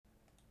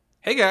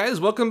Hey guys,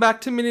 welcome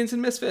back to Minions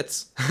and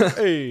Misfits.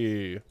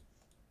 Hey,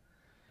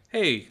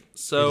 Hey, it has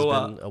so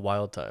been a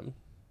wild time.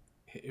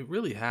 it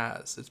really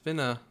has. It's been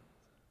a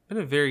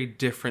very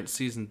different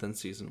season than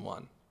season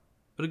one,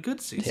 but a good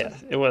Yeah,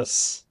 season. it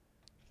was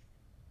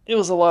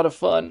a lot of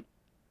fun.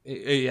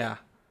 Yeah.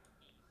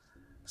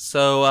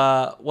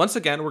 So once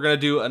again, we're gonna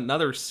do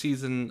another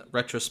season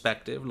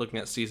retrospective, looking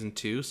at season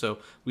two. So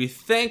we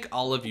thank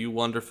all of you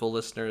wonderful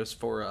listeners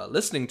for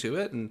listening to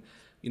it, and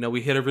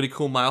we hit a really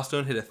cool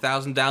milestone, hit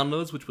 1,000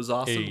 downloads, which was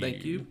awesome. Thank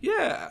Hey, you.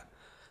 Yeah. this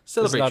is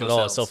Celebrate not at all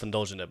a yourselves.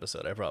 self-indulgent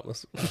episode, I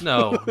promise.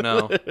 No,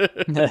 no.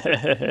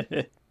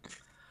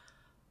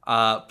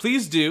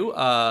 Please do,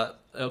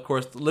 of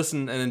course,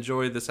 listen and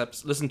enjoy this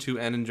listen to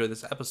and enjoy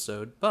this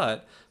episode.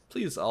 But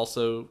please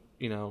also,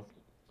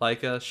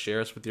 like us, share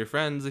us with your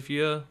friends if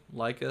you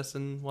like us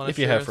and want to If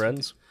you share have us with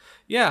friends,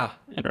 Yeah,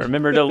 And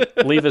remember to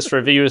leave us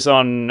reviews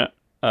on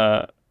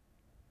uh,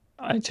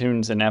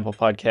 iTunes and Apple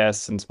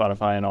Podcasts and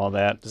Spotify and all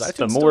that. does The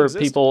iTunes still more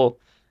exist? people,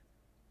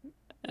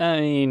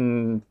 I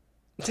mean,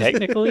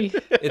 technically,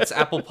 it's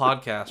Apple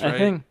Podcasts, I right?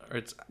 think, Or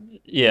it's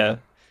yeah.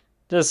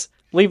 Just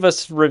leave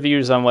us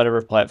reviews on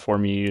whatever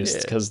platform you use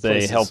Yeah, because they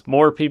places. help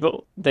more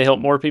people. They help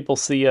more people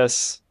see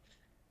us,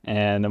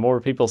 and the more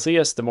people see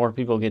us, the more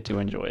people get to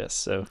enjoy us.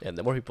 So And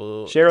the more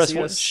people share us, see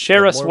us,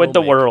 share the us more with we'll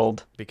the make,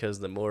 world. because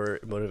the more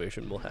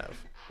motivation we'll have.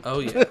 Oh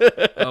yeah.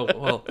 Oh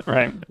well,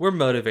 Right. we're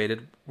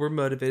motivated. We're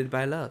motivated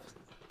by love.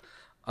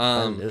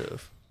 I Um,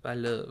 love. by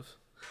love.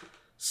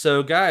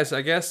 So guys,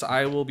 I guess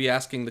I will be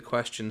asking the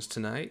questions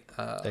tonight.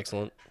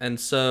 Excellent. And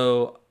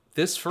so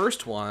this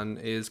first one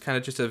is kind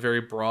of just a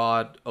very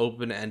broad,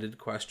 open-ended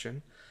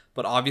question.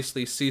 But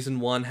obviously season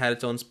one had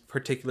its own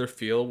particular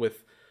feel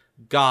with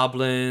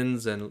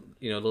goblins and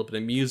a little bit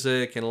of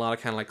music and a lot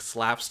of kind of like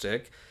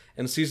slapstick.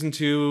 And season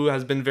two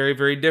has been very,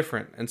 very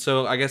different. And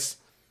so I guess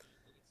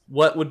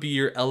what would be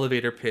your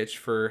elevator pitch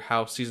for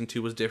how season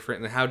two was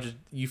different and how did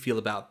you feel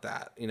about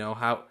that?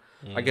 How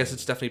I guess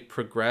it's definitely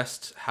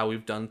progressed how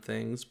we've done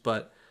things,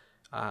 but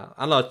I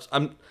don't know.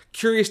 I'm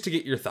curious to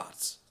get your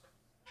thoughts.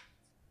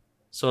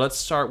 So let's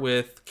start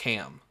with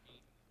Cam.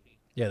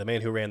 Yeah, the man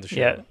who ran the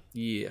Yeah. show.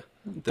 Yeah.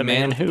 The Man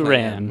man with the who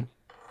plan.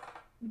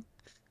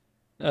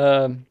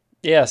 ran.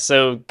 Yeah.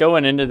 So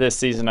going into this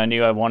season, I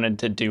knew I wanted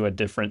to do a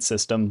different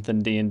system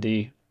than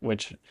D&D,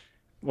 which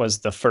was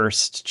the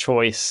first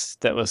choice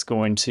that was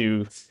going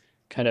to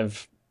kind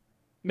of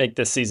make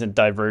this season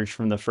diverge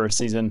from the first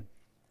season.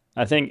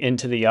 I think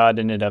Into the Odd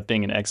ended up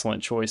being an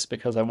excellent choice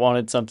because I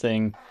wanted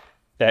something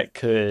that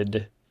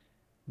could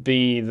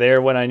be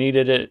there when I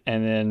needed it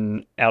and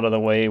then out of the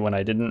way when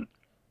I didn't.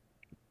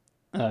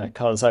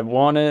 Because I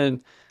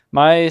wanted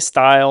my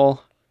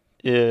style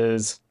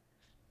is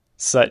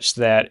such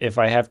that if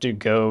I have to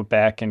go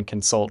back and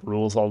consult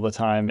rules all the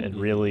time, it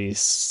really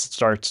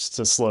starts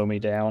to slow me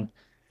down.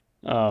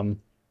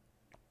 Um,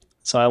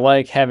 so I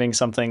like having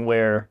something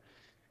where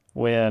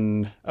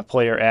when a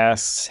player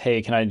asks,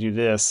 "Hey, can I do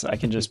this?" I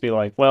can just be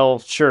like, "Well,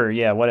 sure,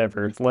 yeah,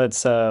 whatever.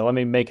 Let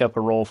me make up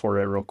a roll for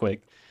it real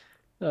quick."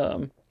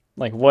 Um,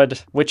 like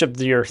which of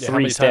your Yeah, how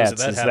three many times did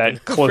stats that is happen?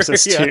 that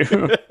closest Yeah.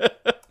 to?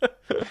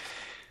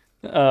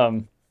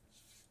 um,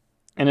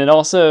 and it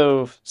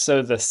also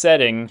so the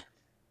setting,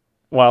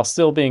 while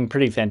still being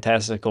pretty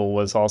fantastical,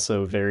 was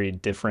also very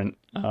different.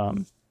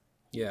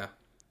 Yeah.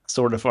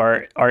 Sort of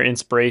our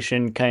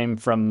inspiration came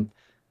from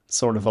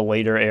sort of a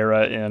later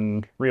era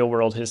in real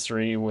world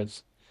history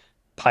with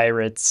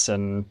pirates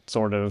and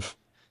sort of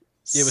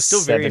It was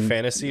still very seven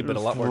fantasy, but a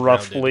lot more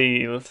grounded.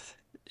 roughly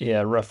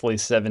roughly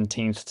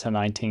 17th to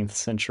 19th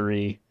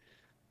century,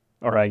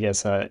 or I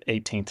guess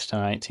 18th to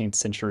 19th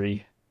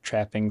century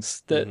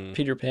trappings that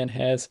Peter Pan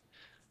has.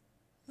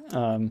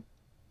 um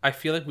I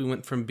feel like we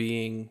went from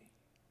being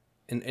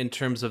in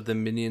terms of the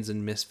minions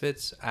and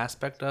misfits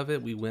aspect of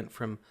it, we went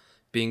from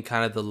being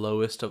kind of the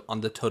lowest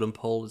on the totem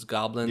pole as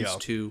goblins Yeah.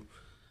 to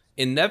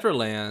in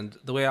Neverland,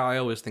 the way I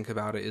always think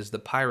about it is the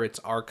pirates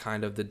are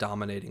kind of the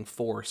dominating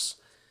force.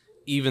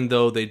 Even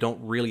though they don't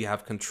really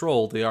have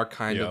control, they are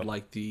kind of Yeah.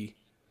 like the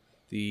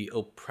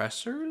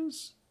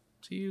oppressors,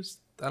 to use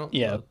I don't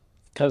yeah, know.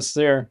 because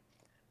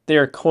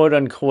they're quote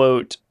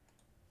unquote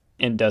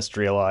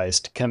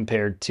industrialized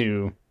compared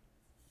to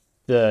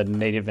the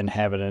native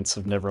inhabitants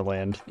of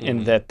Neverland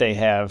in that they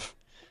have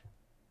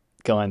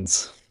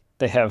guns.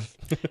 They have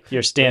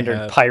your They standard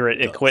have pirate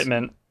guns.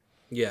 equipment.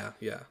 Yeah,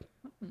 yeah.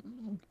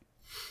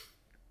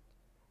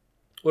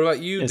 What about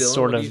you, Is Dylan?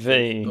 sort What do you of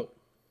think? a Oh,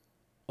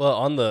 Well,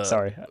 on the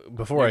sorry.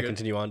 before you're I good.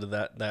 continue on to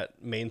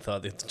that main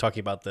thought, it's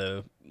talking about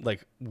the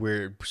like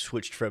we're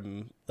switched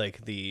from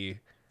like the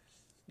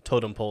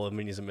totem pole of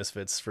Minions and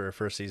Misfits for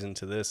first season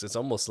to this. It's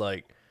almost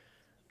like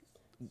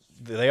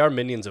they are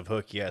minions of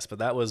Hook, yes, but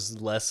that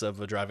was less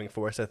of a driving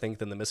force, I think,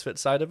 than the Misfit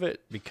side of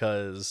it,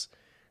 because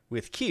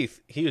with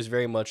Keith, he was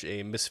very much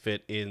a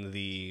misfit in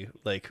the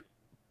like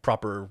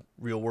proper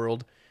real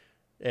world,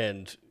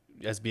 and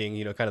as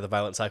being kind of the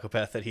violent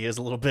psychopath that he is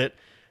a little bit,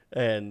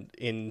 and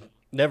in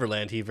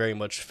Neverland he very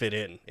much fit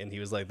in, and he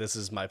was like, "This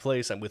is my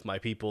place. I'm with my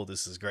people.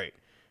 This is great."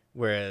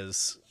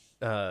 Whereas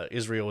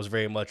Israel was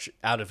very much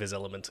out of his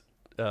element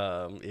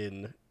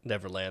in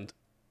Neverland.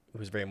 He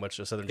was very much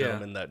a Southern Yeah.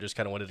 gentleman that just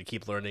kind of wanted to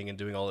keep learning and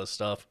doing all this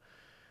stuff.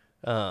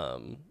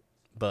 Um,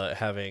 but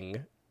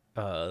having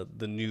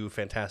the new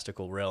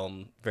fantastical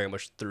realm very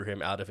much threw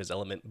him out of his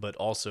element, but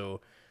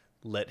also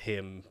let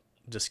him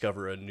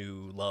discover a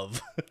new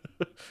love.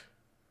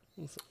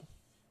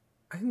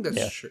 I think that's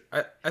Yeah. true.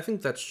 I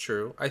think that's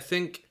true. I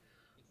think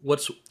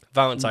what's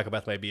Violent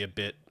psychopath might be a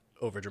bit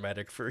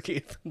overdramatic for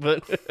Keith,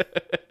 but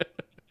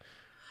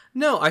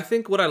No, I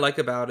think what I like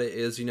about it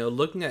is,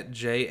 looking at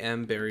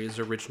J.M. Barrie's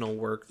original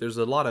work, there's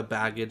a lot of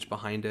baggage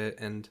behind it.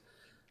 And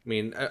I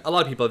mean, a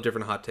lot of people have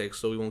different hot takes,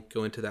 so we won't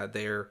go into that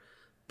there.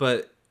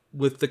 But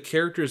with the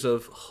characters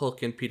of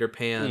Hook and Peter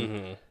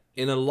Pan,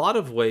 in a lot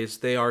of ways,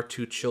 they are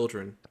two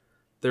children.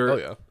 They're oh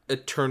yeah,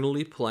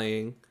 eternally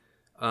playing.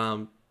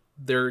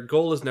 Their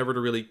goal is never to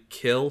really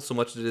kill so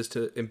much as it is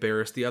to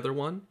embarrass the other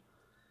one.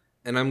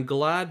 And I'm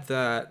glad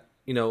that,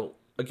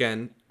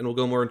 again, and we'll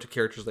go more into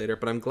characters later,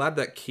 but I'm glad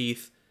that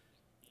Keith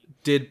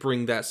did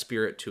bring that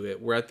spirit to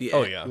it. Where at the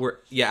Oh, end,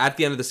 yeah. at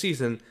the end of the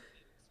season,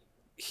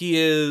 he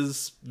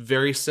is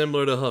very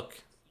similar to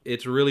Hook.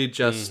 It's really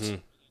just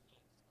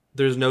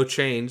there's no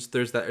change.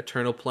 There's that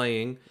eternal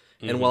playing,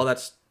 and while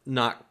that's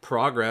not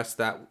progress,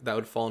 that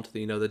would fall into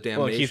the the well, Keith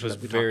damnation was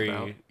that we talked about.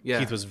 very Yeah,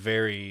 Keith was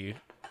very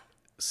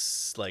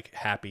like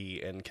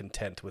happy and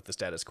content with the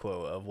status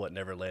quo of what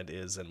Neverland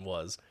is and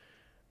was.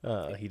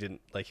 He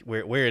didn't like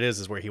where it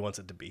is where he wants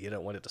it to be. He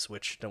don't want it to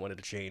switch. Don't want it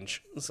to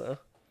change. So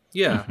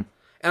yeah.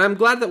 And I'm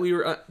glad that we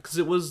were because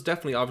it was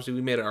definitely obviously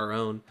we made it our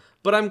own.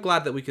 But I'm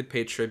glad that we could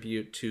pay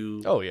tribute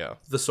to oh yeah,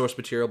 the source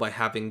material by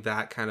having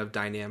that kind of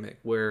dynamic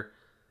where,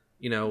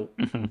 you know,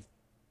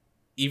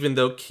 even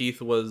though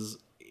Keith was,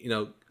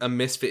 a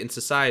misfit in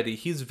society,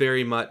 he's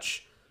very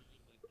much,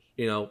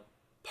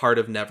 part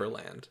of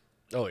Neverland.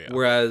 oh yeah.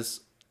 Whereas,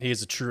 He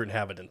is a true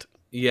inhabitant.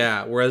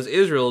 whereas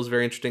Israel is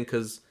very interesting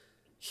because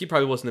he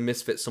probably wasn't a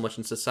misfit so much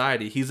in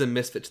society. He's a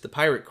misfit to the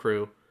pirate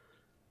crew.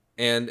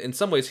 And in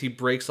some ways, he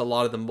breaks a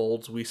lot of the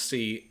molds we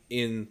see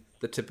in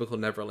the typical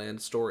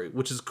Neverland story,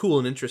 which is cool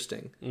and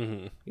interesting.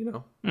 Mm-hmm.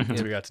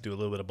 So we got to do a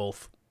little bit of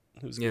both.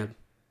 It was Yeah. good.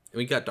 And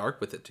we got dark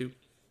with it, too.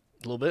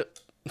 A little bit.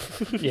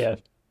 Yeah.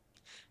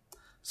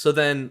 So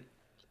then,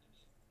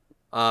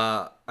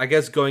 I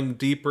guess going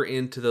deeper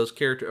into those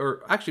characters,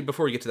 or actually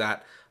before we get to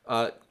that,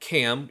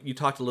 Cam, you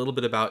talked a little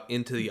bit about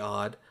Into the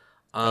Odd.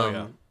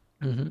 Oh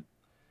yeah.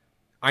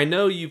 I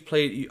know you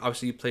played.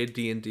 Obviously, you played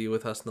D&D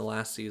with us in the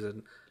last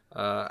season.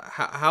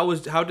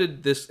 How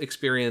did this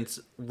experience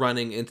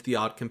running Into the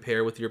Odd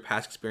compare with your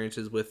past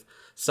experiences with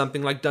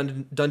something like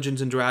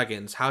Dungeons and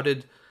Dragons? How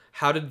did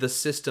the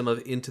system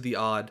of Into the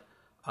Odd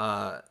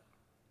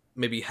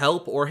maybe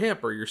help or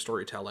hamper your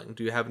storytelling?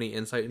 Do you have any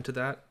insight into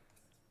that?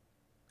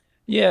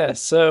 Yeah,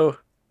 so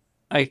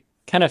I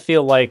kind of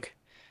feel like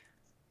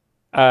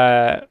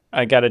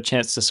I got a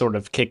chance to sort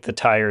of kick the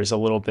tires a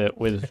little bit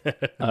with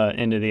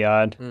Into the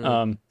Odd.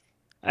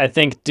 I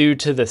think due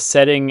to the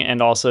setting and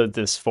also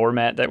this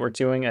format that we're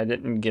doing, I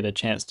didn't get a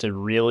chance to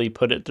really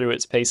put it through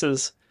its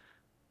paces.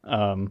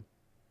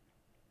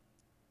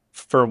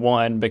 For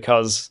one,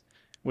 because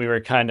we were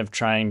kind of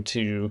trying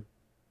to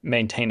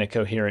maintain a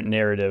coherent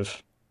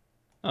narrative,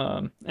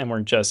 and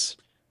we're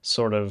just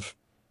sort of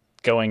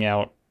going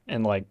out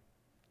and like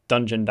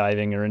dungeon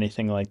diving or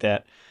anything like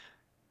that.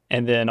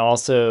 And then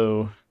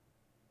also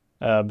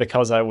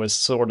because I was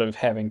sort of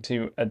having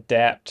to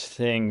adapt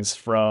things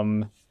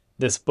from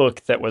this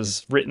book that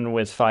was written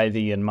with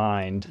 5e in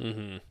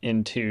mind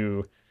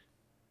into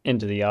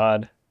the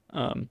odd.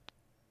 Um,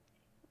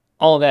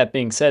 all that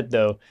being said,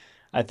 though,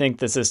 I think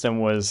the system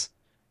was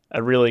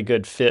a really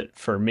good fit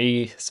for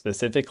me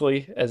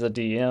specifically as a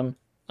DM.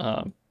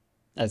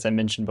 As I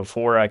mentioned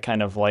before, I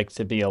kind of like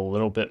to be a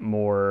little bit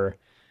more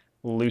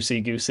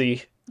loosey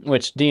goosey,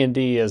 which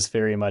D&D is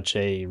very much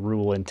a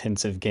rule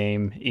intensive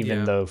game, even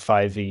Yeah. though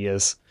 5e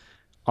is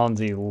on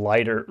the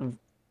lighter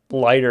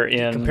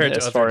end Compared to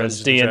as other far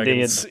as Dungeons and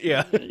D&D.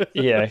 Dragons,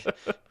 yeah.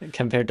 Yeah,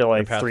 compared to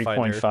like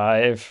Pathfinder.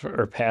 3.5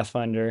 or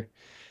Pathfinder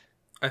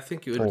I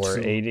think it would. or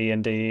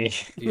AD&D.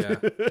 Yeah,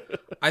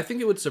 I think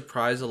it would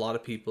surprise a lot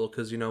of people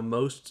because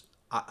most.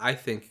 I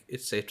think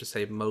it's safe to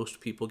say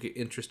most people get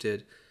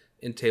interested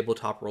in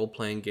tabletop role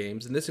playing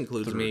games, and this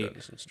includes Through me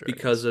Dungeons and Dragons.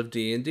 because of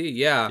D&D.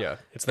 Yeah, Yeah,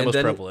 it's the And most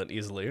then- prevalent,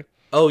 easily.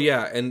 Oh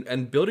yeah,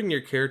 and building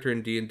your character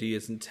in D&D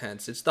is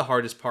intense. It's the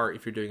hardest part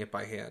if you're doing it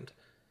by hand.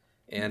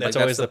 And That's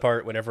like, always the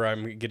part whenever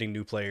I'm getting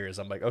new players.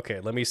 I'm like, okay,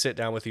 let me sit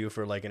down with you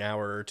for like an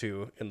hour or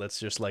two, and let's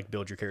just like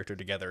build your character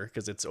together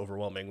because it's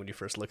overwhelming when you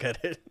first look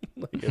at it.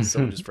 Like it's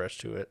so just fresh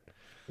to it.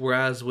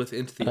 Whereas with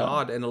Into the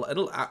Odd, and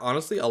it'll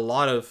honestly, a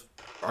lot of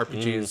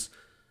RPGs,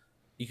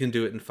 you can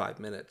do it in 5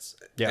 minutes.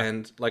 Yeah.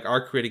 And like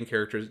our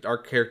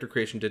character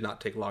creation did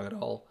not take long at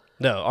all.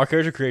 No, our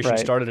character creation Right.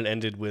 started and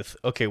ended with,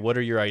 okay, what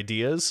are your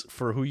ideas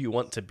for who you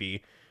want to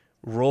be?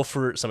 Roll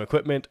for some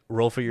equipment,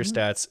 roll for your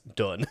stats,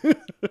 done.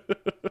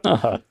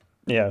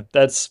 Yeah,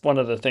 that's one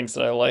of the things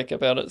that I like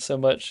about it so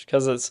much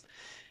because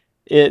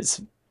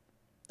it's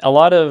a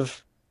lot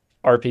of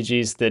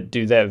RPGs that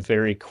do that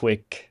very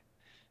quick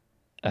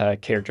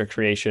character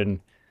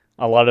creation.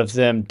 A lot of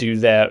them do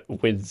that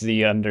with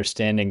the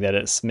understanding that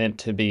it's meant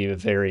to be a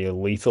very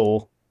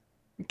lethal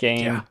Yeah.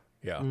 game,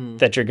 Yeah. Mm.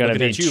 that you're going to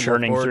Looking be at you,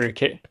 churning through.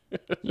 Morkborg.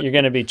 You're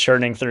going to be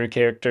churning through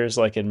characters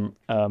like in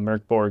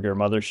Merkborg or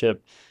Mothership,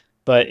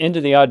 but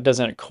Into the Odd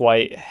doesn't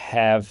quite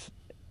have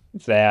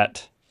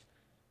that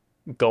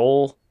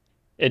goal.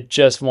 It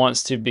just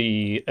wants to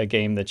be a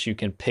game that you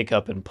can pick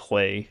up and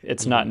play.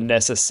 It's not Mm-hmm.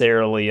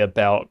 necessarily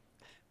about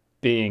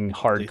being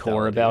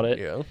hardcore about Lethality.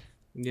 it.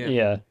 Yeah.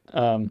 Yeah.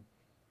 Yeah.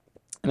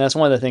 And that's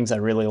one of the things I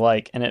really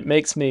like. And it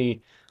makes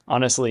me,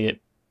 honestly,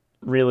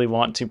 really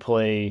want to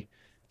play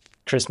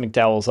Chris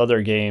McDowell's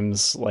other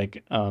games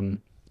like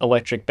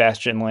Electric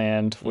Bastion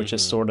Land, which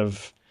is Mm-hmm. sort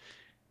of,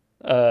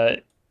 uh,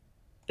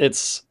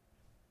 it's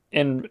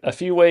in a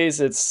few ways,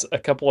 it's a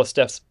couple of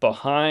steps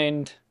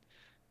behind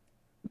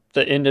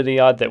the Into the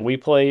Odd that we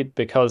played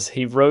because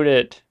he wrote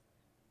it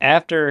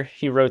after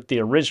he wrote the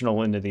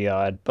original Into the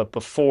Odd, but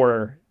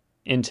before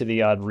Into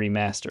the Odd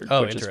Remastered,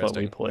 Oh, which is what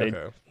we interesting. played.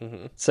 Okay.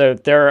 Mm-hmm. So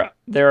there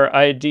are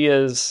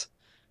ideas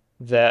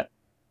that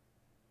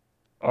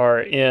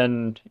are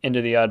in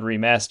Into the Odd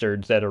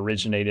Remastered that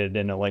originated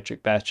in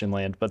Electric Bastion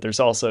Land, but there's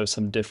also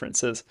some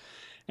differences.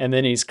 And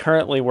then he's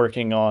currently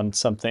working on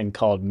something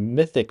called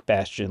Mythic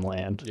Bastion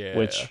Land, Yeah.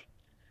 which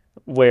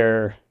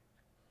where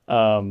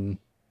um,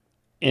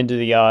 Into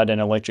the Odd and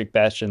Electric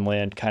Bastion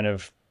Land kind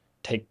of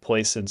take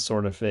place in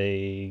sort of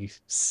a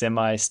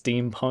semi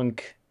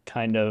steampunk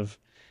kind of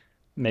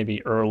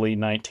maybe early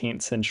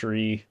 19th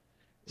century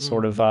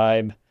sort of Mm.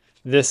 vibe.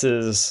 This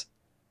is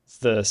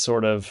the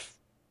sort of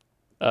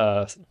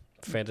uh,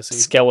 Fantasy.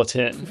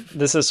 skeleton.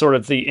 This is sort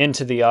of the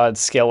Into the Odd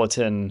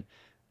skeleton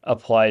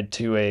applied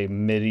to a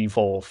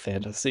medieval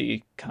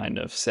fantasy kind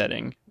of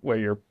setting where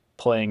you're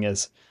playing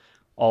as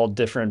all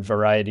different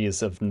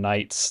varieties of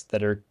knights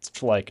that are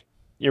like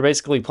you're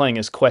basically playing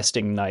as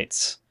questing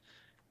knights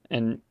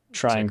and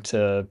trying Sick.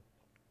 to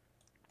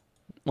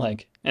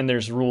and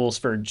there's rules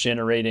for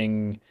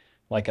generating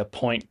like a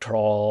point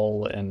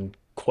trawl and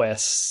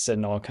quests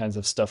and all kinds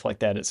of stuff like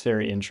that. It's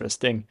very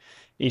interesting.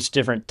 Each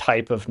different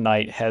type of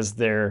knight has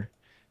their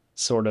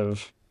sort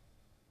of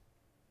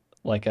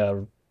like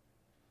a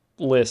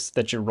list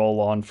that you roll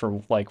on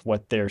for like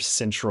what their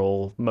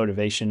central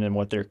motivation and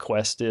what their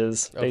quest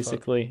is Oh, fun.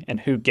 basically, and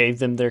who gave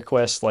them their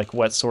quest, like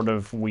what sort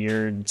of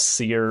weird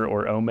seer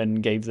or omen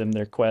gave them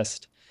their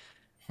quest.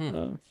 Hmm.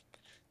 uh,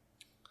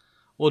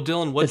 Well,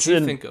 Dylan, what it's do you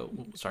in think?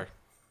 Sorry.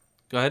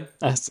 Go ahead.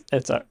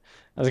 it's a,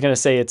 I was gonna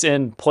say it's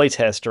in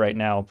playtest right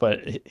now, but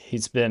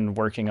he's been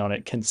working on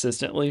it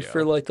consistently Yeah.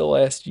 for like the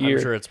last I'm year.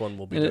 sure it's one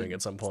we'll be And doing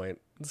at some point.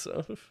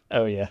 So.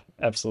 oh yeah,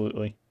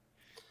 absolutely.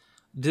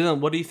 Dylan,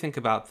 what do you think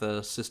about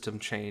the system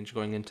change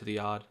going into the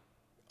odd?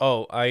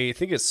 Oh, I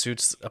think it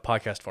suits a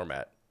podcast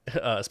format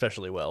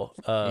especially well.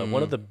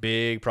 One of the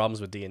big problems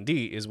with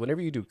D&D is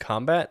whenever you do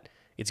combat,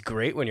 it's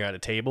great when you're at a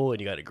table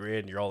and you got a grid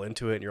and you're all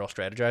into it and you're all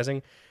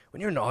strategizing. When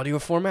you're in audio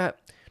format,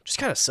 it just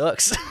kind of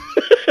sucks.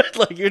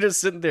 Like you're just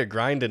sitting there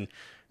grinding,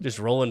 just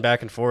rolling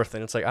back and forth,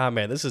 and it's like, ah,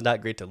 man, this is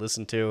not great to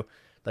listen to.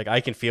 Like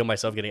I can feel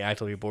myself getting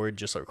actively bored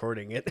just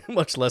recording it,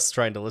 much less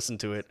trying to listen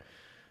to it.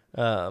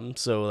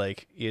 So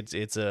like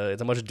it's a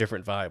much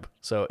different vibe.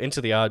 So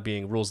Into the Odd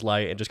being rules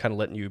light and just kind of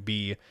letting you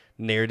be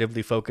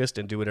narratively focused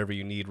and do whatever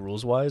you need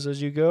rules wise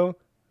as you go.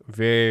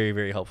 Very,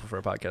 very helpful for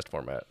a podcast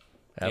format.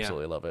 Yeah.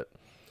 Absolutely love it.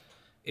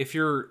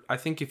 I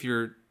think if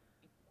you're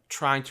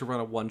trying to run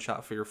a one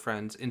shot for your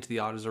friends, Into the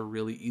Odd is a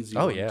really easy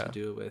Oh one yeah. to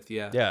do it with.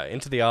 Yeah. Yeah,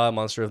 Into the Odd,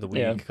 Monster of the Week,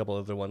 Yeah, a couple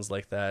other ones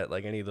like that.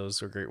 Like any of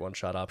those are great one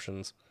shot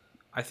options.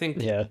 I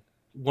think yeah,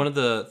 one of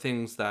the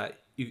things that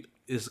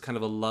is kind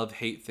of a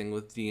love-hate thing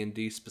with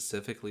D&D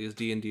specifically is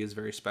D&D is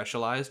very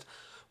specialized,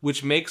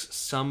 which makes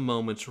some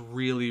moments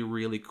really,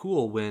 really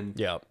cool when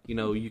Yeah.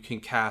 you can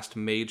cast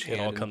Mage It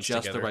all Hand in comes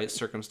just together. the right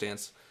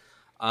circumstance.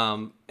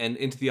 And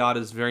Into the Odd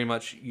is very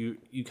much you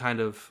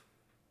kind of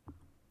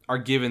are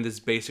given this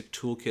basic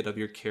toolkit of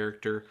your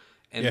character,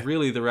 and Yeah.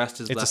 really the rest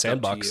is It's a left up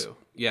to sandbox. you.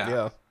 Yeah.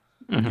 Yeah.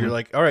 Mm-hmm. You're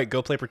like, all right,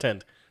 go play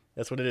pretend.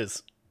 That's what it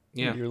is.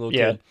 Yeah. You're a little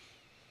yeah, kid.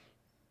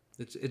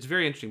 It's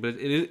very interesting, but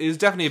it is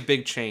definitely a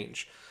big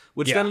change,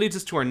 which Yeah. then leads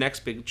us to our next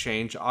big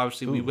change.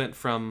 Obviously, we Ooh. went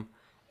from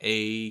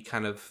a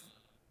kind of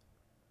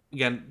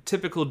again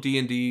typical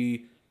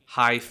D&D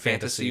high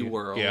fantasy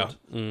world Yeah.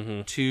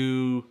 Mm-hmm.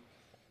 to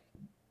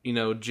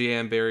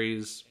J.M.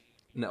 Barrie's.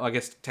 No, I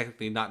guess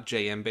technically not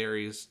J.M.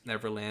 Barrie's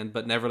Neverland,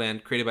 but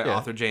Neverland created by Yeah.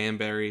 author J.M.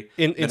 Barrie,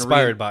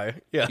 Inspired by.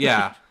 Yeah.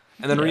 yeah,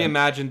 and then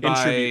reimagined In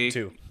by tribute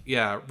to.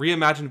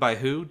 reimagined by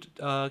who?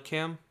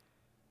 Cam?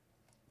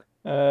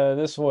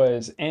 this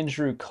was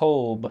Andrew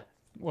Kolb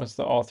was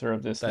the author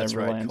of this That's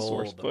right, Neverland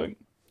source Kolb. book.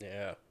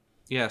 Yeah.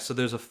 Yeah, so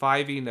there's a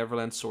 5e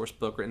Neverland source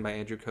book written by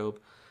Andrew Cope,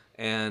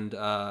 and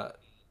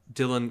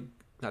Cam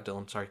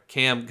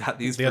got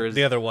these for his,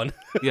 The other one.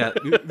 yeah,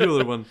 the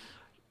other one.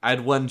 I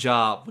had one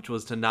job, which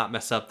was to not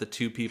mess up the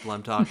two people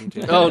I'm talking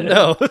to. Oh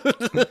no.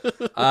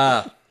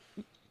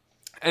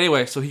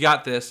 Anyway, so he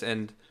got this,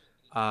 and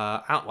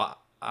I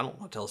don't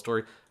want to tell a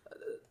story.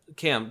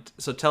 Cam,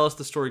 so tell us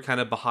the story kind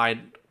of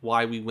behind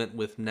why we went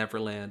with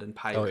Neverland and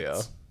Oh yeah.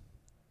 Pirates.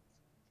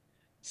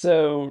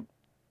 So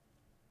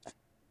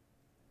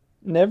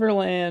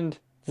Neverland.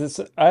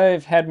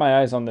 I've had my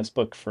eyes on this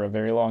book for a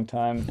very long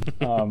time,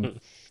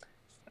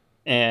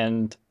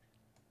 and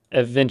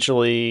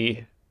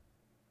eventually,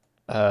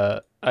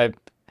 I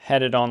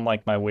had it on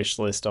like my wish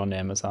list on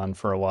Amazon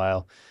for a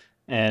while,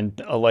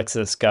 and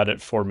Alexis got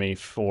it for me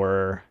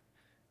for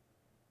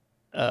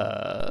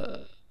uh,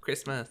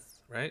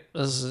 Christmas, right? yeah,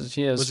 it was Was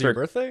it your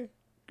for birthday?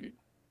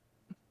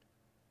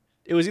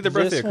 It was either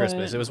birthday or this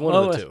Christmas. It one. was one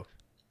of the two.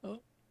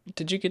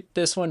 Did you get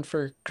this one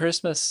for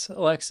Christmas,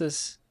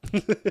 Alexis?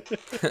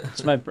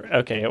 It's my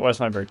okay. It was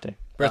my birthday.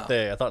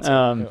 Birthday, I thought so.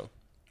 Um, Yeah.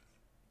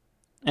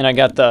 and I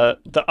got the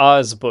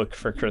Oz book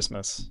for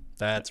Christmas.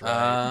 That's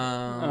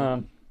right.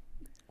 Um,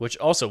 Which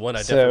also one I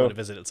definitely so want to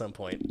visit at some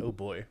point. Oh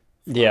boy.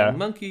 yeah, Flying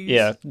monkeys.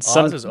 yeah.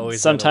 Oz has always been a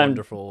Sometime,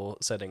 wonderful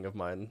setting of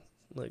mine.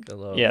 Like I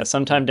love. yeah,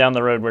 sometime down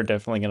the road, we're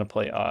definitely gonna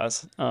play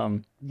Oz.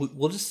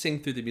 We'll just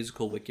sing through the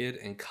musical Wicked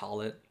and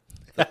call it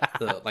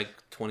the like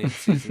 20th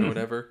season or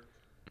whatever.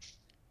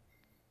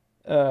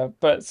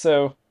 But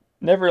so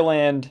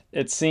Neverland,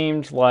 it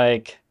seemed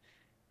like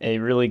a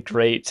really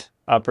great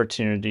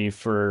opportunity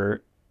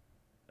for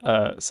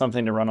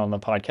something to run on the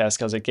podcast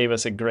because it gave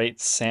us a great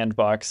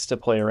sandbox to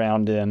play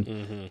around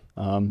in.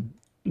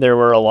 There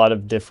were a lot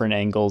of different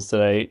angles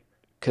that I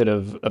could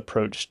have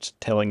approached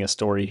telling a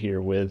story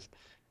here with.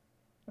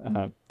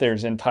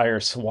 There's entire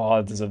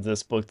swaths of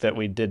this book that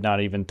we did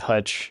not even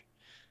touch,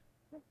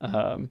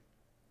 um,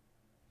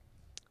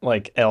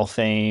 like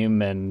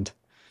Elfame, and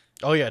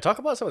Oh yeah, talk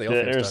about some of the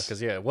Elfing stuff there's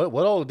because yeah,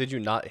 what all did you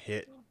not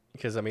hit?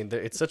 Because I mean,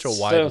 it's such a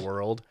wide so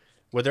world.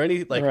 Were there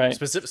any like right.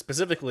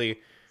 specifically?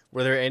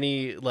 Were there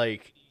any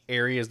like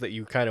areas that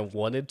you kind of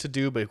wanted to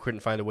do but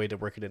couldn't find a way to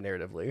work it in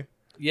narratively?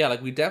 Yeah,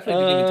 like we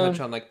definitely didn't even touch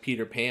on like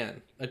Peter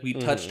Pan. Like we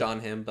touched on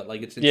him, but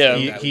like it's Yeah.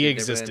 insane that we He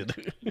did Neverland.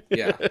 existed.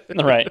 Yeah,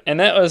 Right, and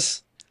that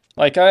was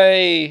like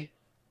I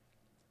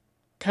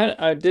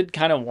did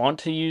kind of want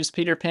to use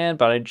Peter Pan,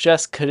 but I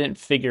just couldn't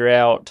figure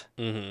out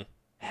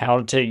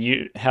how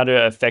to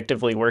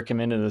effectively work him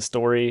into the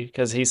story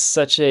because he's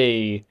such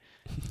a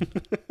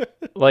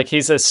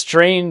he's a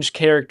strange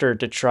character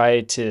to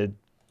try to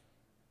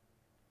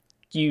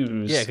Yeah,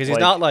 use. because he's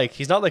not like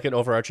an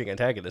overarching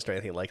antagonist or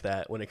anything like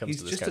that when it comes he's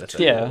to this just kind a of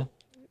thing.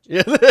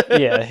 Yeah, tool.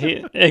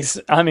 yeah.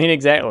 I mean,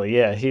 exactly.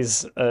 Yeah,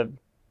 he's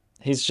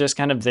just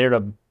kind of there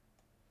to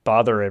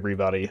bother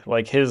everybody.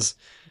 Like his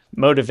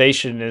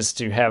motivation is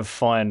to have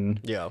fun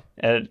Yeah,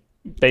 at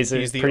he's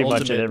basically the pretty much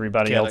at ultimate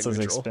everybody chaotic else's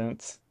neutral.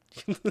 expense.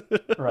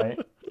 Right.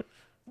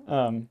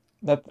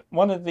 That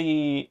one of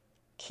the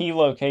key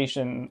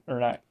location or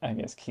not, I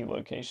guess key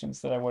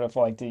locations that I would have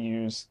liked to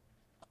use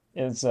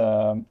is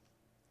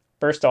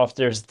first off,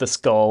 there's the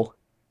skull,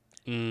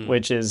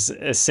 which is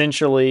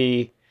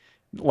essentially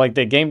like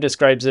the game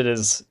describes it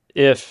as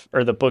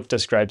or the book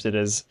describes it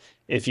as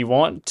if you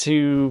want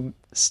to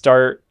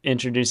start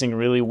introducing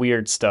really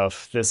weird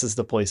stuff, this is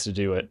the place to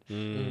do it.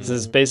 This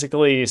is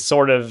basically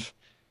sort of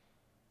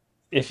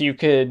if you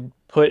could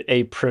put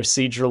a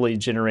procedurally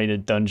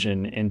generated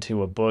dungeon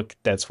into a book,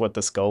 that's what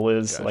the skull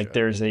is. Gotcha. Like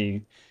there's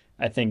I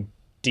think,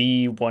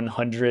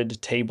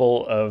 D100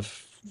 table of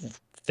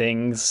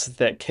things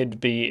that could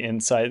be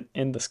inside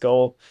in the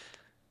skull.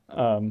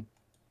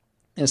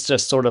 It's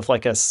just sort of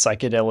like a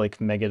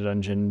psychedelic mega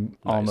dungeon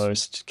Nice.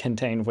 almost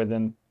contained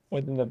within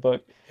the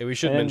book. Hey, we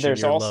should And then mention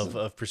there's your also love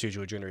of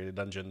procedurally generated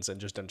dungeons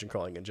and just dungeon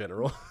crawling in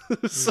general.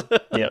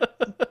 yep,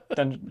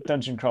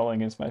 dungeon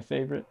crawling is my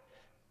favorite.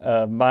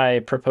 My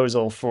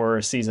proposal for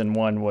season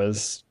 1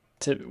 was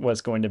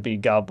going to be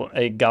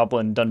a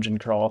goblin dungeon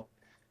crawl.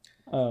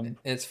 And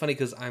it's funny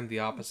because I'm the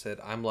opposite.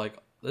 I'm like,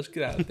 let's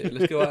get out there.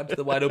 Let's go out to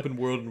the wide open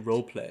world and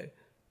role play.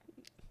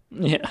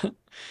 Yeah.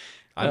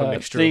 I'm a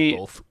mixture the of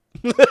both.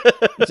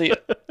 the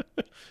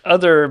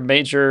other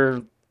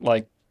major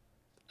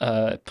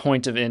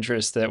point of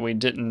interest that we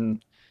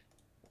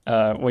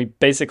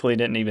basically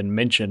didn't even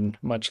mention,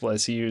 much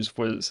less use,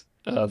 was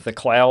the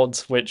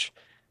clouds, which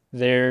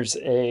there's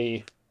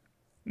a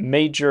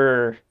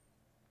major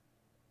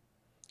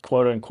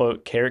quote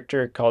unquote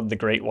character called the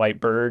Great White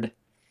Bird.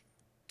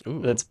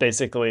 Ooh. That's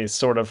basically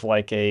sort of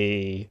like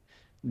a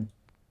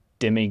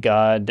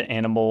demigod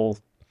animal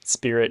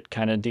spirit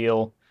kind of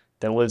deal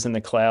that lives in the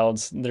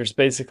clouds. There's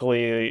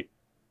basically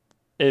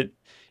it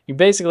you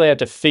basically have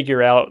to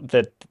figure out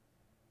that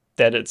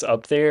it's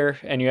up there,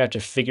 and you have to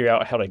figure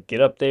out how to get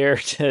up there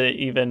to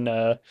even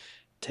to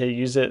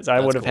use it. I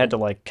That's would have had cool.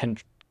 to like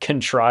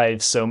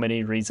contrive so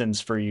many reasons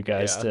for you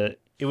guys Yeah. to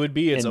It would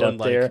be its end own up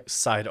like there.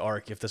 side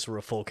arc if this were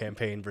a full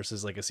campaign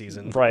versus like a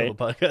season of a Right.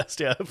 podcast.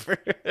 Yeah.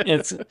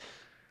 It's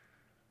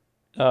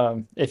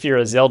if you're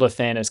a Zelda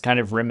fan, it's kind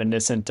of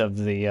reminiscent of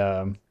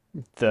the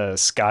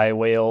sky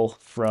whale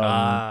from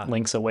Ah,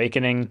 Link's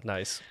Awakening.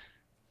 nice.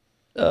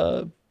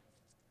 Uh,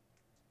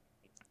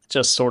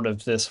 just sort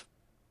of this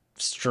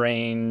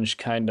strange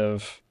kind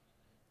of,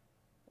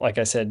 like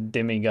I said,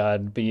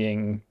 demigod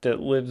being that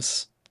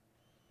lives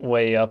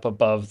way up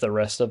above the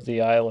rest of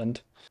the island.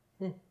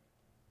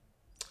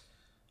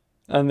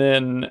 And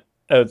then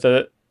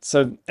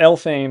So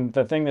Elfame,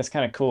 the thing that's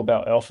kind of cool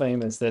about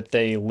Elfame is that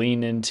they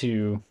lean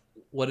into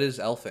What is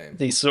Elfame?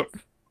 the sort.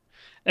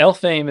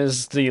 Elfame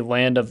is the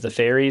land of the The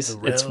fairies.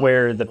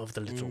 realm of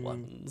the little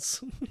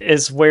ones.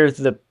 It's where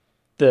the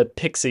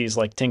pixies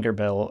like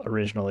Tinkerbell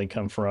originally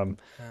come from.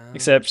 Oh.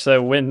 Except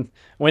so when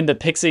the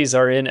pixies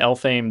are in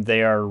Elfame,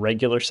 they are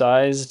regular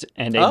sized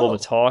and able Oh.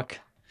 to talk.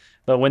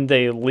 But when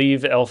they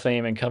leave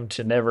Elfame and come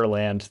to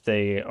Neverland,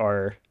 they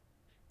are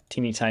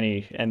teeny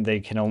tiny and they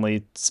can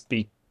only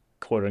speak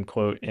quote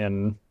unquote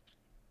in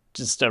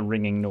just a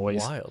ringing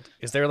noise. Wild.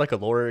 Is there like a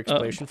lore Um,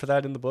 explanation for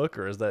that in the book,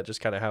 or is that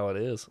just kind of how it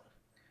is?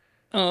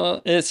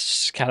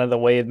 it's kind of the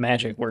way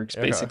magic works,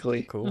 Okay,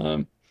 basically.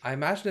 cool. I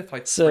imagine if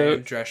like So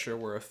Fran Drescher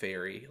were a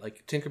fairy,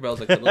 like Tinkerbell's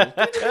like the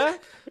little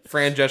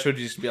Fran Drescher would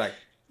just be like,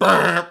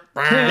 "Brr,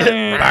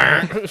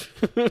 brr,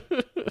 brr."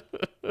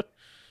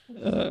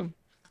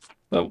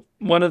 But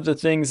one of the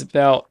things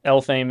about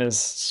Elfame is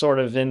sort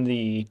of in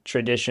the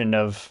tradition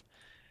of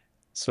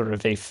sort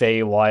of a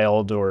Fey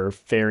wild or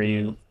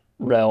fairy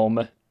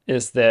realm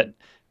is that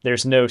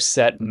there's no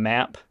set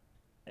map.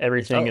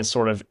 Everything Oh, is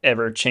sort of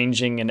ever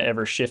changing and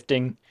ever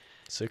shifting.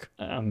 sick.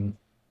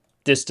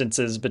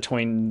 Distances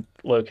between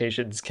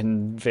locations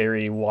can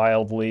vary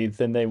wildly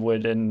than they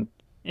would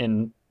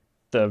in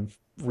the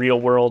real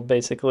world,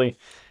 basically.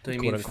 Do you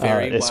Quote mean unquote.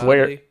 fairy It's where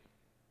wildly?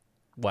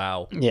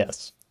 Wow.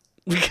 yes,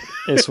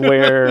 it's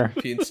where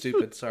Being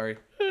stupid, sorry.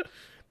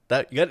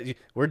 That you got.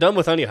 We're done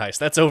with Honey Heist.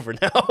 That's over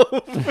now.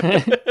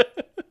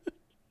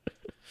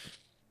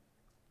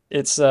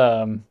 it's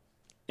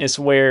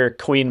where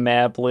Queen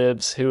Mab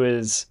lives, who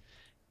is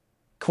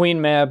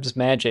Queen Mab's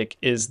magic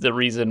is the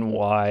reason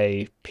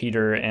why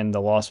Peter and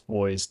the Lost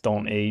Boys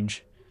don't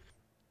age.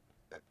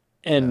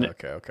 And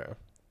Okay.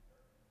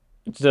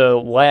 the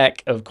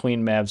lack of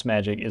Queen Mab's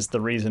magic is the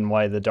reason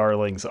why the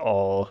Darlings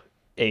all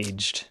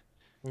aged.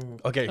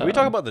 Okay, can we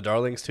talk about the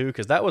Darlings too?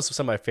 Because that was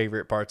some of my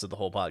favorite parts of the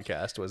whole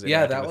podcast. Was Yeah,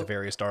 interacting that with was- the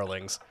various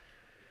Darlings.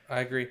 I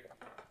agree.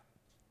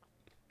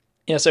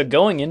 Yeah, so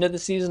going into the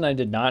season, I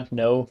did not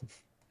know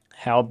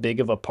how big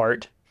of a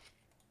part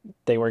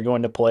they were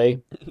going to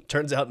play.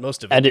 Turns out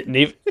most of it. I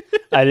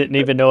didn't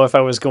even know if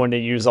I was going to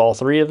use all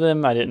three of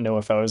them. I didn't know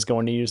if I was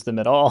going to use them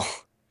at all.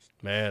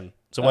 Man.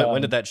 So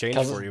when did that change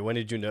 'cause- for you? When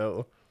did you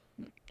know?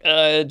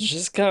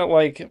 Just kind of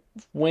like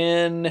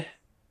when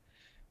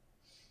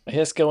I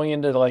guess going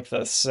into like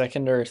the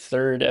second or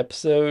third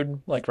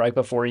episode, like right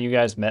before you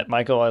guys met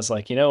Michael, I was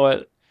like, you know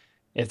what?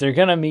 If they're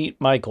gonna meet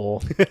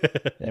Michael,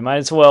 they might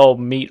as well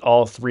meet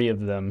all three of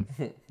them.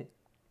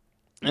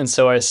 And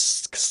so I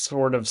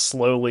sort of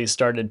slowly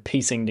started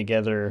piecing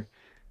together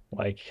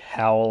like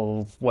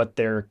what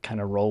their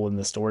kind of role in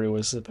the story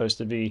was supposed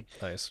to be.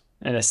 Nice.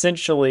 And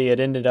essentially it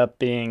ended up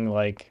being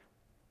like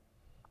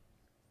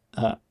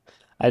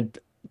I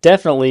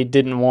definitely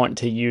didn't want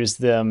to use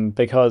them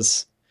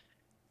because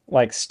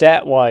like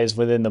stat wise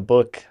within the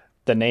book,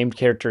 the named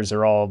characters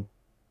are all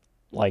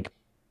like,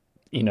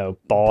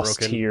 boss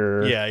Broken.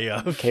 tier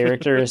Yeah.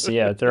 characters.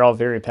 Yeah, they're all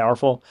very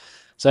powerful.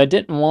 So I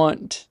didn't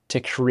want to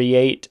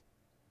create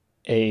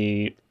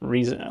a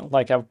reason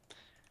like I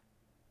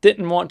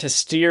didn't want to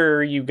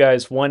steer you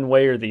guys one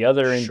way or the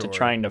other into Sure.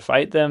 trying to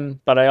fight them,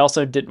 but I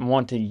also didn't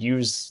want to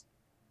use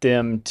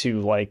them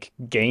to like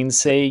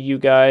gainsay you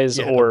guys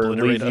Yeah, or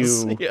obliterate leave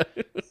us. you Yeah.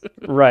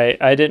 right.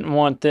 I didn't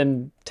want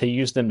them to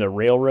use them to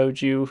railroad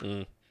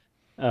you.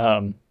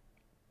 So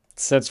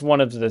that's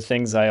one of the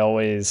things I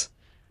always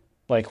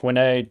like when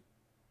I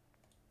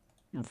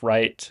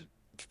write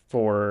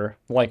for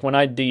like when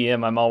I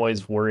DM, I'm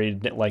always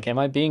worried like, am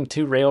I being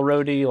too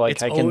railroady? Like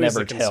It's I can always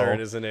never a concern, tell.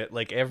 isn't it?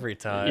 Like every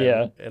time.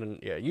 Yeah. And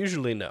yeah,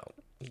 usually no.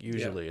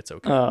 Usually it's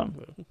okay.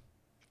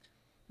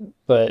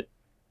 But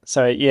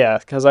so yeah,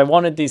 because I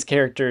wanted these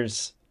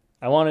characters,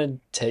 I wanted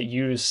to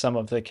use some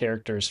of the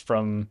characters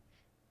from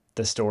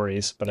the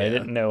stories, but I Yeah.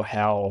 didn't know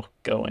how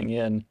going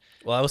in.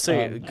 Well, I would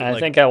say And I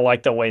think I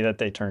like the way that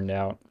they turned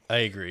out. I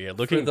agree. Yeah,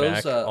 looking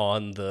those, back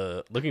on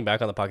the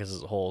podcast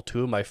as a whole,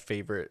 two of my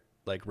favorite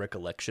like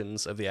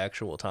recollections of the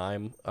actual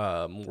time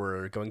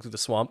were going through the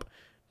swamp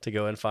to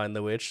go and find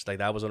the witch. Like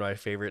that was one of my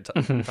favorite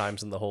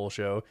times in the whole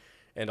show,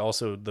 and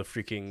also the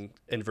freaking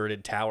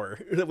inverted tower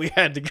that we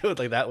had to go.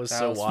 Like that was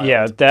so was wild.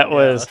 Yeah, that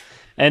was,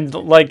 and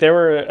like there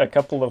were a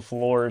couple of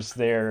floors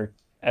there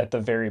at the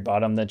very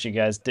bottom that you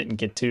guys didn't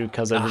get to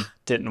because I just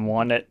didn't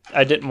want it.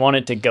 I didn't want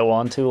it to go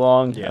on too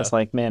long. I Yeah. was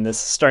like, man, this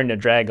is starting to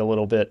drag a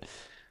little bit.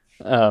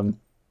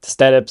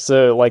 That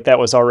episode, like that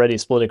was already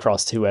split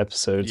across two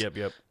episodes.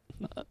 Yep.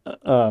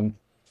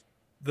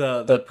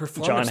 The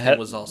performance John thing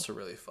was also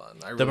really fun.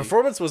 The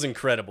performance was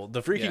incredible.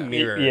 The freaking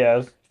mirror.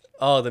 Yeah,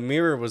 Oh, the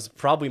mirror was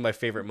probably my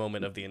favorite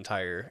moment of the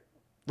entire,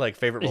 like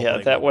favorite role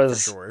playing that moment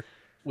was- for sure.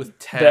 with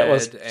Ted that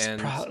was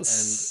and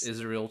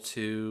Israel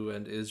 2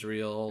 and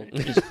Israel.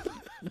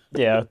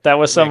 yeah, that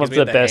was some Yeah, 'cause of we the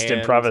had the best hands,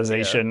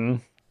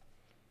 improvisation.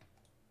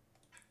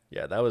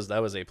 Yeah, that was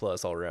A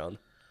plus all around.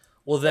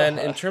 Well, then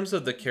in terms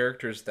of the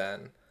characters,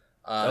 then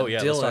Oh yeah,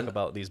 Dylan, let's talk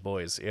about these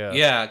boys. Yeah.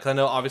 yeah, because I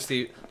know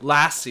obviously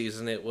last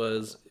season it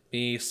was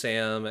me,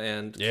 Sam,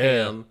 and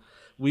Yeah. Cam.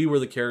 we were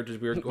the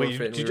characters. We were Gorfit.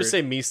 Wait, and did you just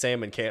say me,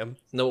 Sam, and Cam?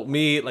 No,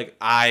 me, like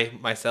I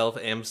myself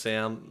am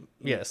Sam.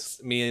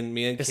 Yes. Me and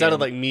It Cam. sounded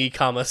like me,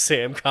 comma,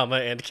 Sam, comma,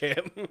 and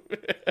Cam.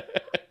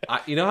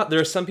 You know how there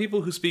are some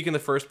people who speak in the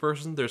first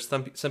person. There's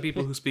some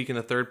people who speak in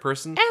the third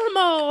person.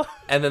 Elmo.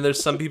 And then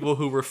there's some people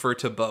who refer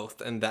to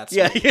both, and that's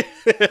Yeah.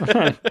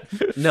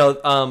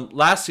 no.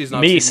 Last season,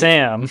 Me, obviously,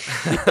 Sam.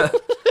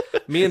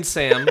 me and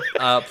Sam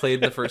played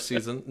in the first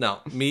season. No,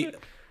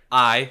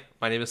 my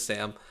name is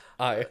Sam.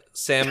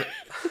 Sam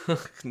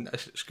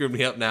screwed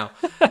me up now.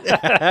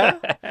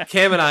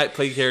 Cam and I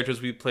played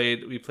characters. We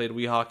played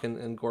Weehawk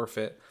and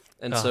Gorfit,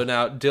 and so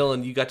now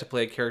Dylan, you got to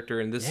play a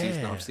character in this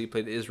season. Obviously, you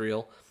played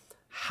Israel.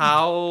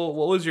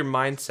 What was your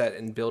mindset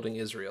in building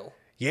Israel?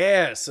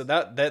 Yeah, so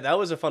that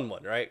was a fun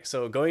one, right?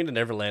 So going to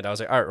Neverland, I was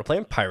like, all right, we're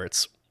playing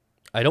pirates.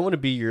 I don't want to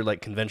be your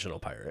like conventional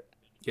pirate.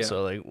 Yeah.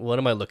 So like, what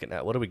am I looking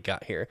at? What do we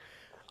got here?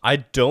 I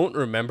don't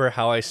remember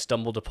how I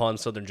stumbled upon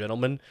Southern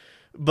Gentlemen,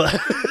 but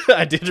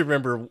I did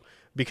remember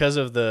because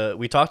of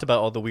we talked about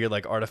all the weird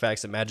like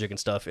artifacts and magic and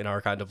stuff in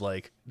our kind of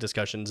like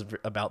discussions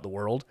about the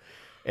world.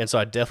 And so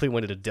I definitely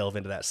wanted to delve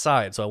into that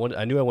side. So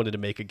I knew I wanted to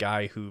make a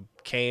guy who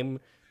came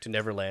to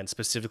Neverland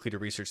specifically to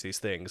research these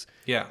things.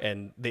 Yeah.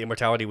 And the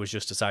immortality was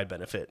just a side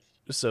benefit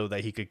so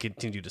that he could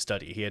continue to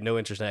study. He had no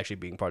interest in actually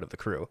being part of the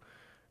crew.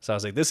 So I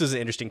was like, this is an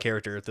interesting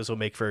character. This will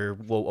make for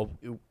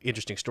an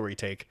interesting story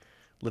take.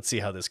 Let's see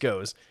how this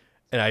goes.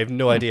 And I have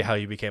no idea how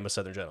you became a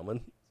Southern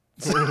Gentleman.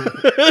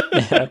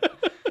 Yeah.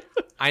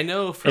 I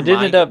know it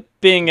ended up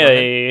being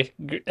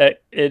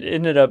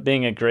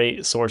a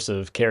great source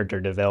of character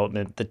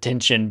development. The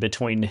tension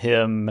between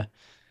him,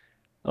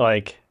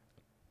 like,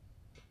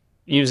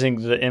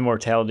 using the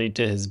immortality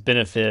to his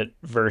benefit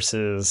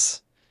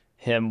versus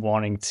him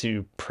wanting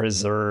to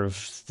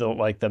preserve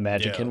the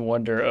magic and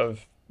wonder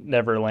of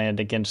Neverland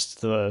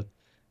against the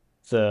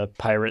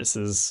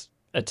pirates'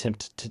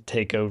 attempt to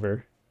take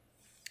over.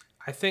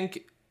 I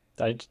think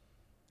I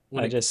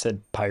just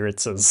said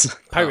pirates.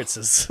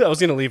 Pirates. I was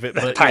going to leave it,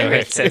 but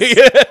pirates.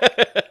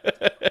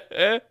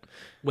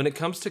 When it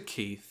comes to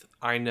Keith,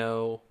 I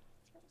know,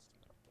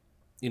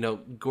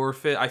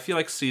 Gorfit, I feel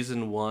like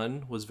season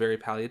 1 was very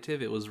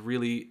palliative. It was a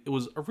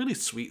really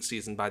sweet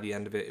season by the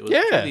end of it. It was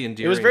really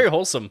endearing. It was very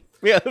wholesome.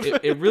 Yeah.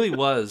 it really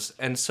was.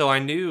 And so I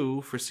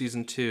knew for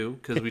season 2,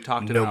 because we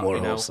talked about,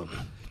 wholesome.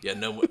 Yeah,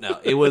 no.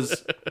 It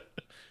was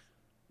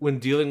when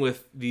dealing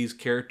with these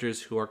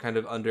characters who are kind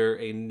of under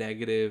a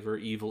negative or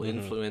evil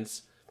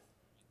influence,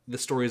 the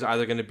story is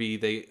either going to be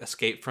they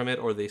escape from it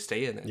or they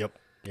stay in it. Yep.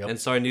 And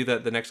so I knew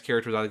that the next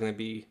character was either going to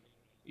be,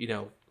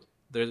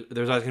 there's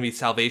either going to be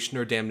salvation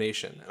or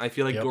damnation. And I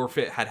feel like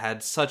Gorfit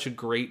had such a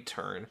great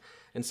turn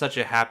and such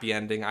a happy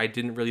ending. I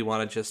didn't really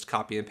want to just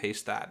copy and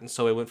paste that. And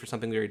so I went for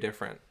something very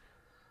different.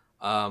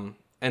 And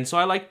so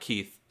I like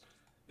Keith,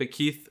 but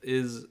Keith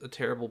is a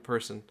terrible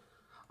person.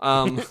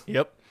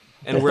 Yep.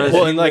 And whereas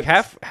like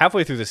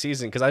halfway through the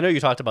season, because I know you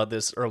talked about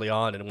this early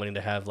on and wanting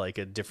to have like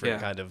a different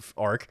kind of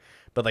arc,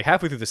 but like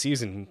halfway through the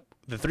season,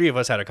 the three of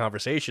us had a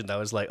conversation that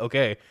was like,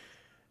 okay,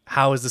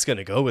 how is this going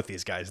to go with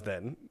these guys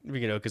then?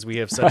 Because we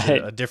have such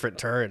a different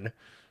turn.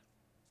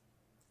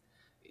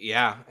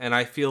 Yeah, and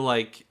I feel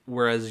like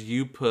whereas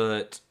you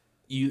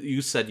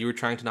said you were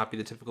trying to not be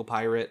the typical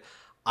pirate,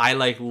 I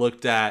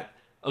looked at,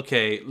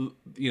 okay,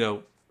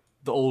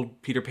 the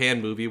old Peter Pan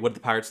movie, what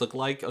did the pirates look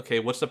like? Okay,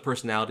 what's the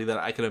personality that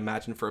I could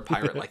imagine for a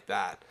pirate like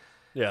that?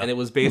 Yeah. And it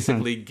was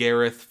basically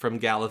Gareth from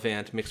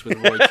Gallivant mixed with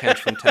Roy Kent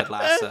from Ted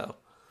Lasso.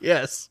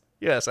 Yes,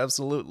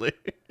 absolutely.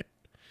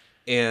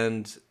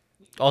 And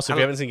also, if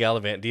you haven't seen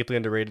Gallivant, deeply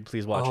underrated,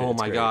 please watch it. Oh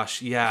my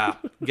gosh, yeah.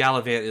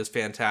 Gallivant is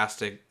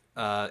fantastic.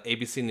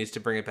 ABC needs to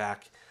bring it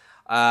back.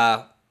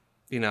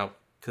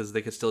 Because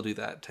they could still do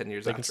that 10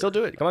 years They can still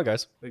do it. Come on,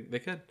 guys. They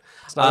could.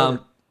 It's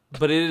not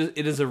but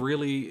it is a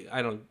really,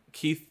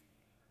 Keith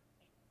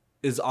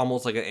is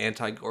almost like an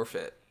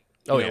anti-Gorfit.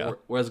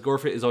 Whereas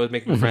Gorfit is always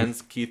making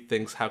friends, Keith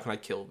thinks, how can I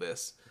kill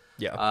this?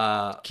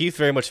 Yeah. Keith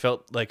very much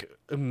felt like,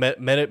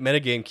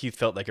 metagame, Keith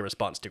felt like a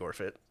response to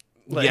Gorfit.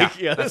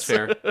 That's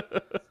fair.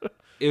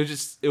 It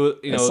was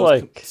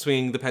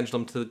swinging the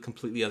pendulum to the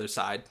completely other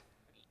side.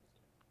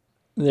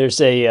 There's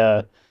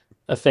a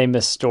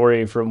famous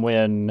story from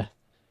when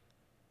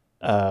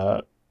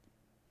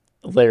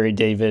Larry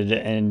David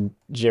and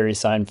Jerry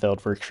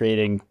Seinfeld were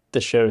creating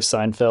the show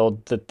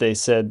Seinfeld, that they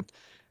said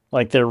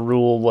their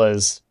rule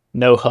was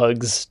no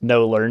hugs,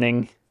 no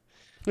learning.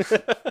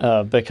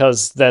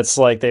 Because that's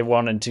they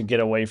wanted to get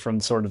away from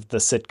sort of the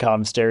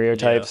sitcom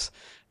stereotypes. Yeah.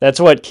 That's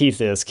what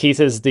Keith is. Keith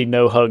is the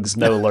no hugs,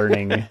 no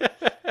learning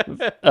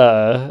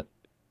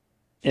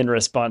in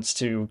response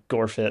to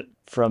Gorfit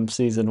from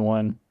season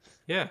 1.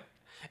 Yeah.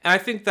 And I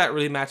think that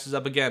really matches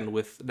up again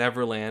with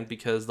Neverland,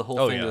 because the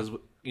whole thing is,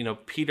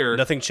 Peter...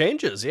 Nothing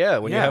changes,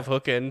 when you have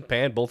Hook and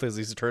Pan both as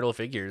these eternal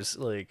figures.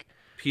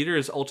 Peter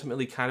is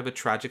ultimately kind of a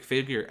tragic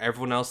figure.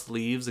 Everyone else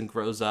leaves and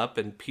grows up,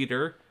 and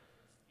Peter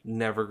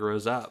never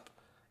grows up.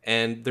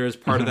 And there's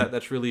part of that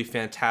that's really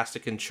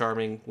fantastic and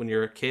charming when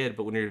you're a kid,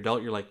 but when you're an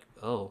adult, you're like,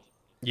 oh,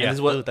 And this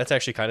is what that's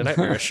actually kind of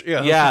nightmarish.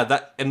 Yeah. yeah,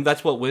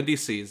 that's what Wendy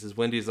sees. Is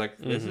Wendy's like,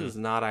 this is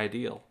not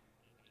ideal.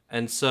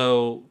 And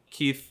so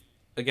Keith,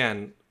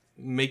 again,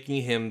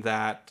 making him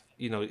that,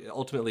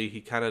 ultimately he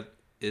kind of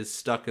is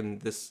stuck in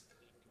this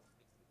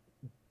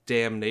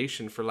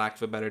damnation, for lack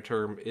of a better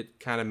term. It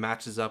kind of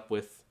matches up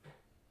with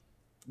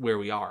where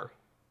we are.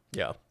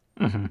 Yeah.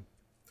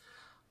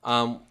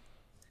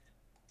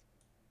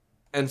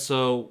 And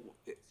so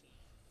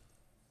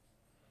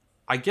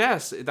I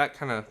guess that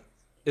kind of,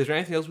 is there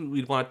anything else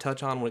we'd want to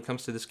touch on when it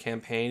comes to this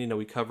campaign?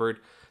 We covered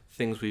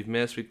things we've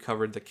missed. We've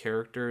covered the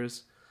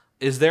characters.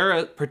 Is there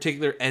a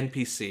particular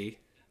NPC?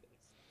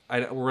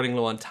 We're running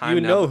low on time.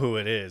 You know who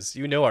it is.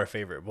 You know our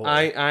favorite boy.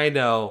 I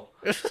know.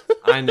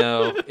 I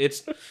know.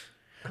 It's.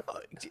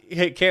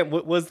 Hey, Cam,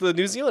 was the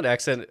New Zealand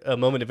accent a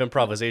moment of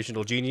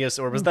improvisational genius,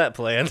 or was that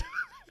planned?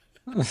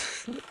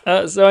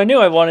 So I knew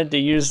I wanted to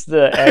use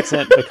the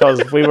accent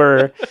because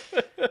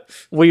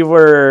we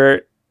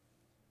were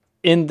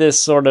in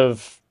this sort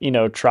of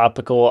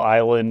tropical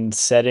island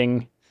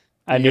setting.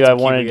 I knew I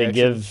wanted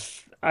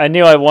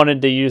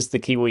to use the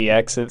Kiwi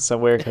accent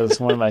somewhere because it's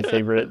one of my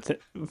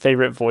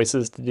favorite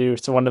voices to do.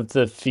 It's one of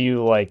the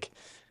few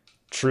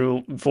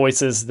true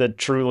voices that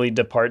truly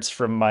departs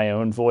from my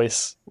own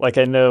voice. Like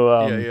I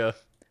know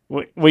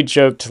we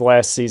joked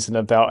last season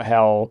about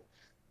how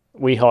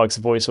Weehawk's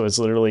voice was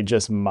literally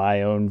just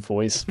my own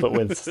voice, but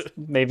with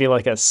maybe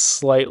a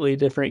slightly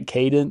different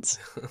cadence.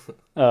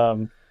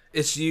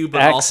 It's you,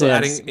 but accents. Also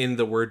adding in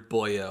the word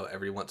boyo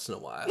every once in a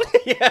while.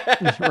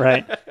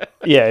 Right.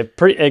 Yeah,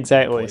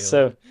 exactly. Boyo.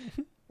 So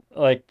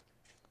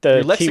the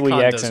your Kiwi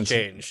lexicon accents does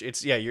change.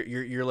 It's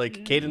your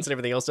cadence and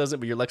everything else doesn't,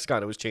 but your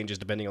lexicon always changes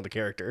depending on the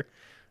character.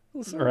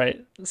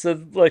 Right. So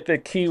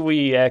the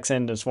Kiwi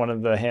accent is one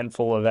of the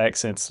handful of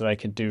accents that I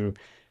could do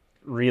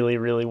really,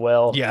 really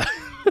well. Yeah.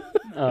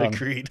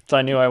 Agreed. So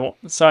I knew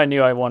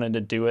I wanted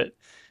to do it.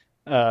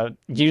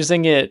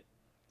 Using it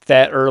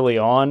that early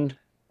on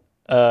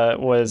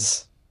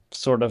was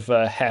sort of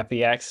a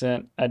happy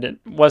accent.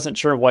 Wasn't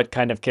sure what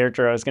kind of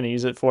character I was going to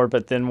use it for,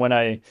 but then when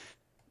I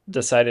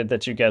decided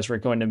that you guys were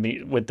going to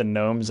meet with the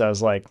gnomes, I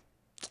was like,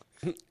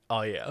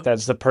 oh yeah,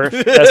 that's the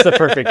perfect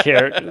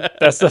character.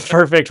 That's the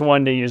perfect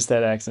one to use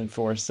that accent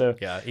for. So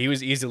yeah, he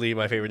was easily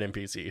my favorite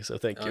NPC. So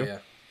thank you.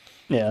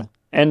 Yeah,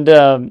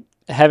 and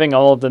having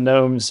all of the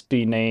gnomes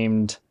be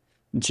named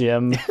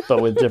Jim,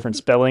 but with different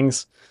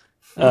spellings.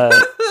 I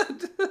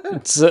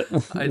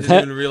didn't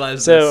even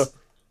realize this. So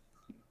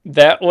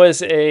that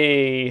was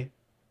a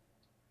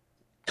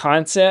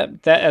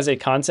concept. That as a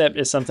concept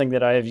is something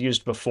that I have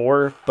used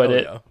before,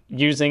 but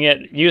using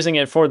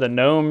it for the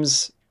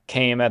gnomes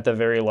came at the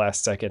very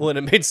last second. Well, and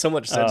it made so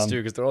much sense too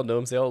because they're all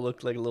gnomes. They all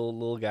look like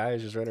little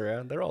guys just running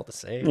around. They're all the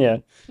same. Yeah.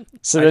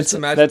 So that's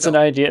an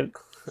idea.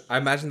 I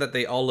imagine that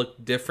they all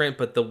look different,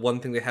 but the one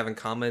thing they have in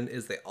common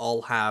is they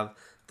all have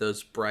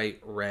those bright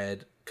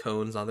red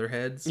cones on their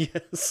heads.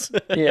 Yes.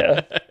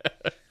 Yeah.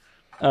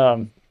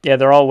 Yeah,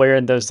 they're all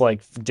wearing those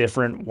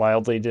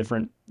wildly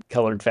different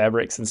colored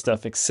fabrics and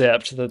stuff,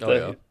 except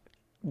that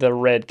the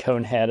red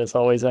cone hat is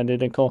always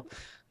identical.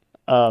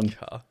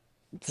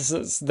 This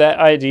is that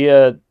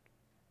idea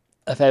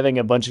of having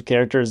a bunch of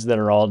characters that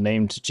are all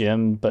named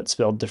Jim but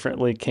spelled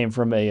differently came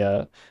from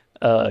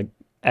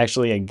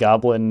actually a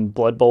Goblin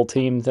Blood Bowl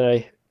team that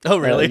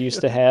I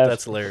used to have.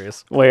 That's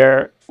hilarious.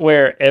 Where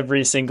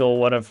every single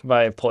one of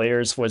my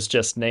players was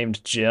just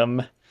named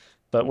Jim,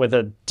 but with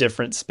a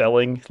different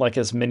spelling,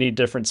 as many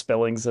different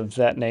spellings of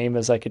that name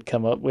as I could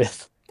come up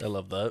with. I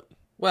love that.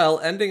 Well,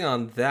 ending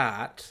on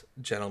that,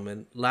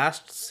 gentlemen,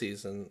 last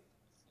season,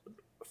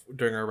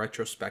 during our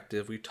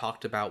retrospective, we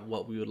talked about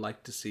what we would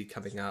like to see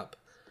coming up.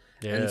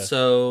 Yeah. And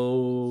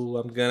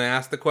so I'm going to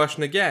ask the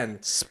question again.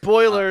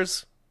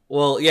 Spoilers!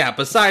 Well, yeah,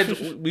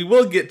 besides, we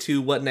will get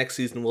to what next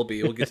season will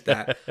be. We'll get to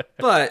that.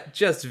 But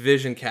just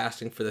vision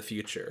casting for the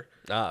future.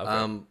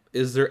 Okay.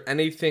 Is there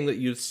anything that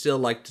you'd still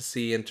like to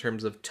see in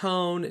terms of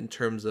tone, in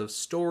terms of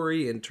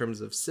story, in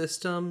terms of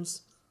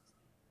systems?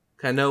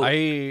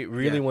 I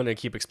really want to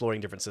keep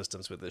exploring different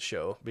systems with this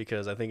show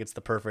because I think it's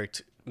the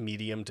perfect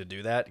medium to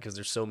do that because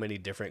there's so many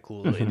different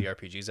cool indie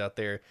RPGs out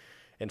there.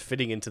 And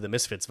fitting into the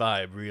Misfits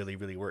vibe really,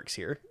 really works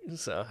here.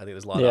 So I think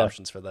there's a lot of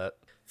options for that.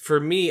 For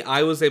me,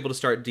 I was able to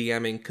start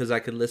DMing because I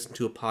could listen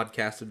to a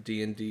podcast of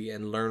D&D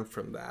and learn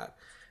from that.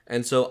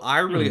 And so I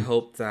really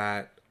hope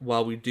that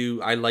while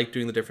I like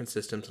doing the different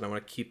systems and I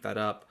want to keep that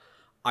up,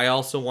 I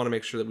also want to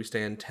make sure that we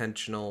stay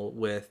intentional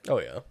with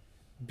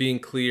being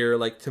clear,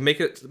 to make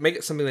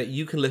it something that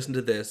you can listen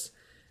to this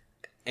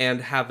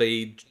and have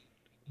a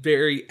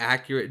very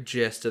accurate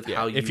gist of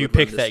how you if you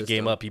pick that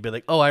game up, you'd be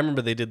like, oh, I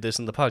remember they did this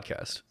in the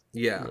podcast.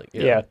 Yeah.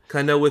 Yeah.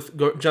 I know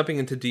with jumping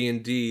into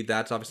D&D,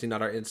 that's obviously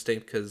not our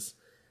instinct because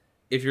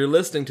if you're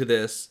listening to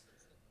this,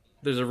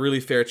 there's a really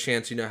fair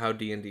chance you know how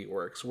D&D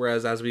works.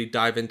 Whereas as we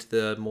dive into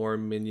the more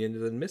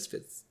Minions and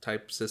Misfits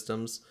type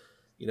systems,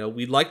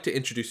 we'd like to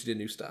introduce you to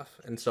new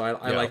stuff. And so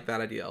I like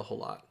that idea a whole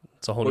lot.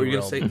 It's a whole new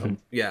realm.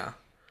 Yeah.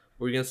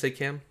 What were you going to say,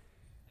 Cam?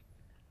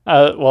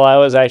 Well, I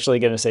was actually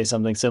going to say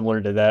something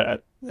similar to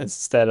that.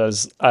 Instead,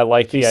 as I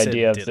like He the said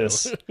idea of ditto.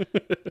 this.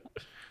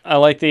 I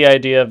like the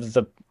idea of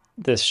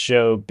this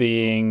show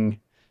being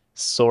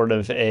sort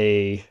of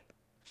a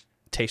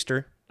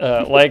Taster.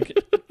 like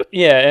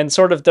yeah, and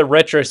sort of the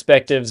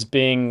retrospectives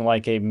being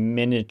like a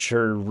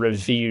miniature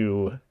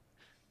review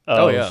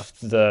Oh yeah, of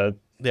the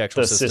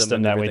actual the system system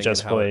and that we everything and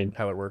just how it played.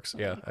 how it works.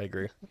 Yeah, I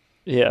agree.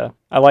 Yeah,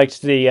 I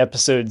liked the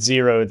episode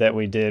 0 that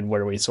we did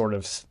where we sort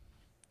of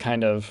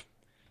kind of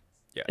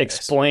Yeah, yes.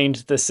 explained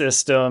the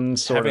system,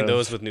 sort Having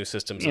those of, with new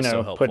systems is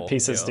so put helpful.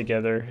 pieces Yeah.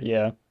 together.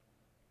 Yeah.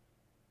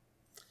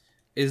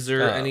 Is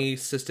there Uh, any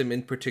system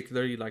in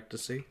particular you'd like to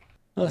see?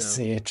 Let's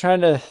No. see.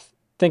 Trying to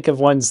think of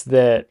ones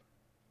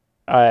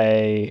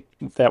I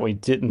that we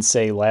didn't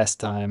say last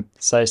time.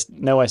 So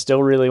no, I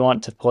still really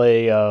want to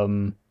play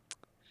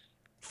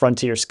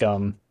Frontier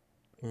Scum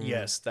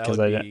yes, that because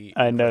would be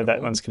I know that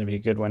incredible. one's going to be a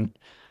good one.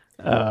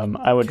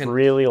 I would Can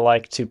really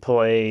like to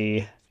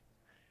play.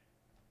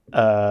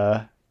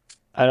 Uh,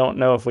 I don't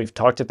know if we've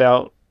talked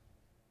about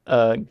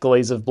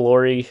Glaze of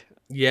Glory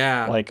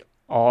yeah. like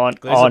Glaze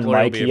of on Glory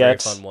will mic be a very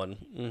yet, fun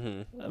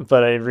one.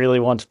 but I really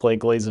want to play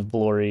Glaze of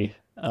Glory.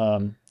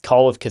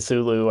 Call of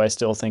Cthulhu, I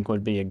still think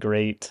would be a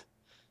great,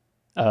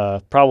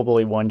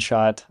 probably one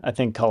shot. I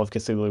think Call of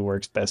Cthulhu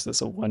works best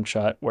as a one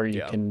shot where you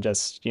Yeah. can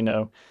just, You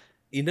know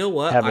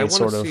what? have a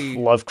sort of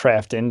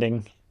Lovecraft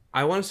ending.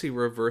 I want to see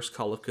reverse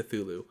Call of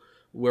Cthulhu,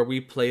 where we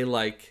play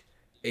like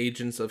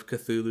agents of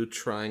Cthulhu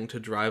trying to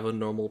drive a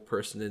normal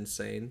person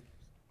insane.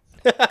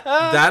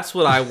 That's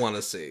what I want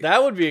to see.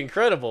 That would be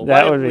incredible. Why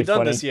That would haven't we be done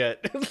funny. this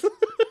yet?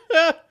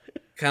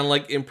 Kind of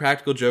like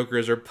Impractical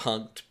Jokers are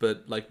punked,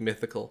 but like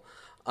mythical.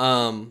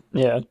 Um,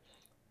 Yeah.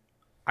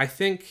 I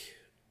think.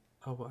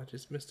 Oh, I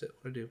just missed it.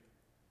 What did I do?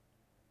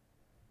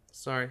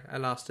 Sorry, I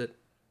lost it.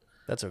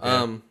 That's okay.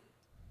 What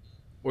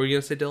were you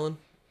gonna say, Dylan?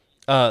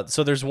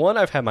 So there's one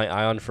I've had my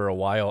eye on for a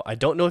while. I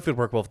don't know if it would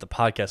work well with the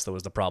podcast, though,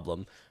 was the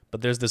problem.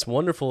 But there's this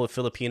wonderful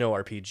Filipino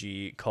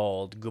RPG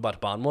called Gubat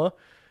Banwa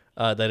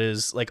that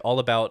is like all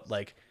about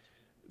like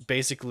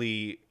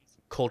basically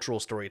cultural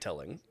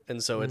storytelling.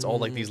 And so it's all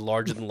like these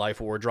larger than life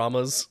war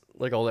dramas,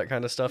 like all that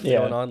kind of stuff Yeah.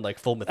 going on, like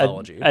full I,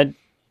 mythology.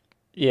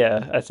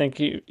 yeah, I think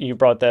you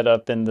brought that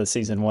up in the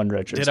season 1 Did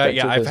I?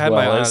 Yeah, retrospective I've as had my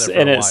well. eye on it for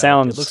And a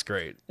while. It looks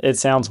great. it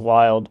sounds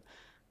wild.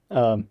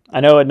 I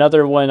know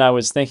another one I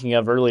was thinking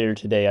of earlier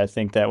today. I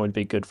think that would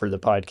be good for the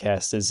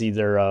podcast is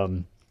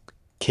either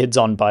Kids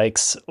on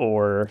Bikes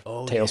or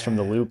Oh Tales from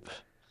the yeah. Loop.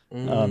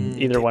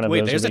 Either one of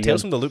Wait, those would there's a be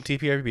Tales good. from the Loop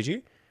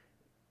TPRPG?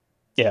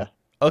 Yeah.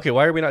 Okay,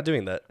 why are we not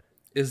doing that?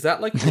 Is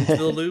that like Into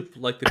the Loop,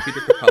 like the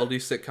Peter Capaldi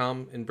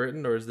sitcom in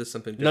Britain, or is this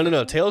something No, different? no,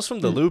 no. Tales from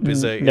the Loop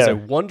is a No.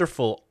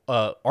 wonderful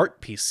art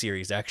piece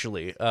series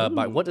actually.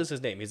 By what is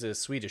his name? He's a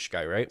Swedish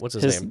guy, right? What's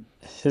his His name?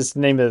 his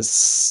name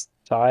is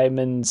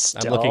Simon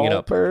I'm looking it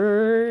up.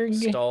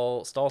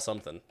 Stahlberg. Stall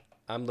something.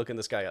 I'm looking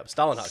this guy up.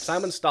 Stalenhag.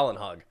 Simon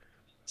Stalenhag.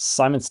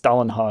 Simon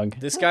Stalenhag.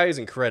 This guy is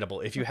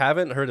incredible. If you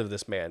haven't heard of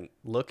this man,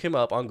 look him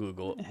up on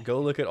Google. Go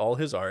look at all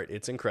his art.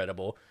 It's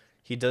incredible.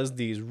 He does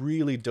these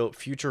really dope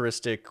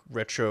futuristic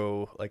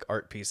retro like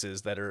art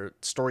pieces that are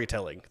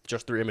storytelling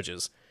just through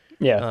images.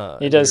 Yeah.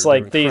 He And does they're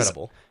like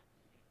incredible.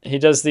 he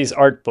does these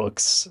art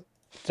books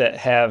that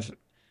have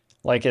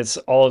like it's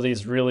all of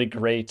these really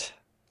great,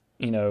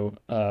 you know,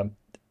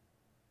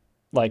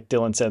 like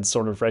Dylan said,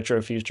 sort of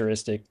retro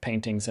futuristic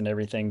paintings and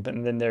everything.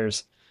 But then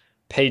there's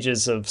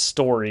pages of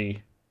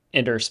story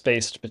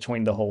interspaced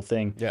between the whole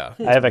thing. Yeah,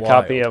 I have a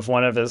copy wild. of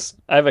one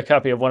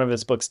of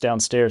his books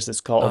downstairs.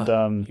 It's called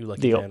You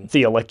lucky man.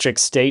 The Electric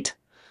State.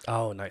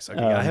 Oh, nice. Okay,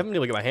 I haven't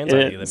really got my hands on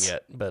any of them it's-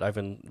 yet, but I've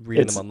been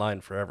reading them it's- online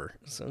forever.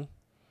 So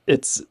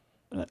It's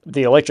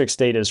The Electric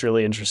State is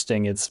really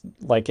interesting. It's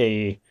like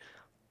a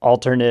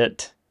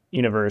alternate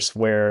universe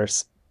where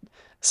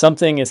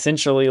something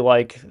essentially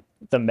like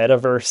the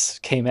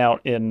metaverse came out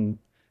in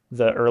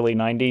the early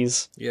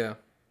 90s, Yeah.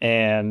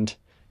 and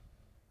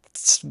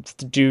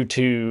due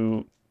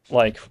to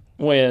like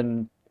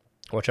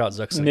watch out,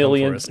 Zuck's gonna come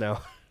for us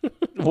now.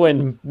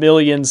 when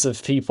millions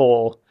of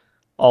people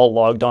all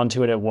logged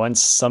onto it at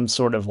once, some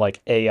sort of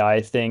like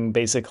AI thing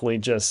basically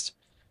just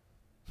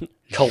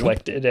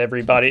collected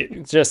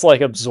everybody, just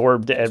like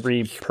absorbed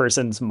every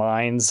person's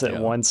minds at Yeah.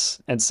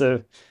 once. And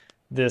so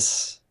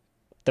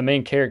the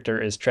main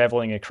character is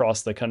traveling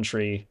across the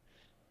country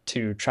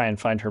to try and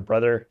find her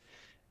brother.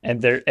 And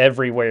they're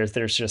everywhere.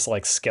 There's just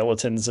like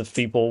skeletons of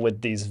people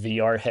with these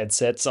VR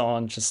headsets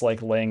on, just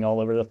like laying all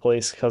over the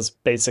place. Because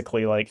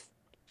basically, like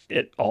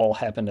it all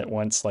happened at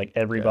once. Like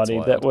everybody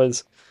wild.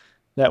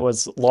 that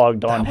was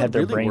logged on That had would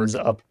their really brains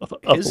work.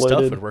 uploaded. His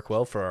stuff would work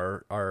well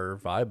for our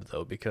vibe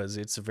though, because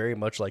it's very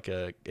much like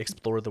a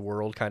explore the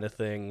world kind of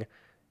thing.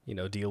 You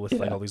know, deal with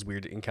like Yeah. all these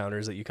weird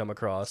encounters that you come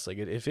across. Like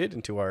it fit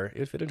into our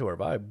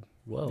vibe.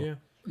 Well, Yeah.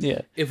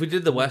 Yeah. If we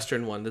did the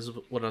Western one, this is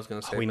what I was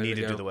gonna say. we a minute need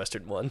to do ago. the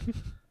Western one.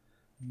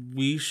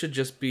 We should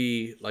just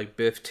be like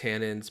Biff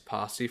Tannen's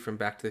posse from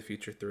Back to the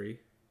Future 3.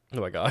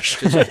 Oh my gosh.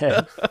 Because,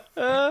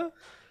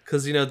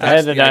 had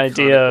that's an the iconic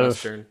idea of-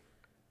 Western.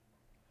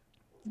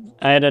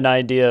 I had an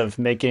idea of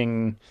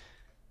making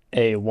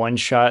a one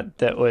shot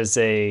that was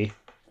a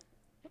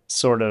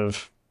sort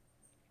of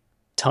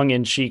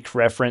tongue-in-cheek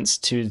reference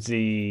to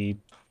the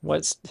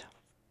what's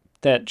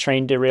that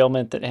train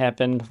derailment that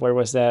happened? Where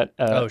was that?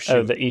 Oh,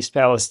 shoot. The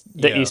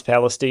Yeah. East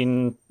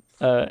Palestine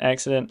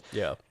accident.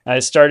 Yeah. I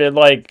started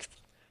like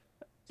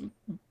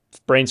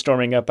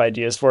brainstorming up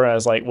ideas for it. I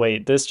was like,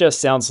 wait, this just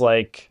sounds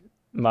like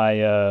my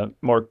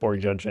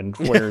Morkborg dungeon,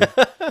 where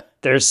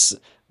there's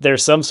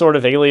some sort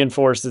of alien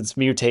force that's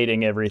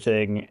mutating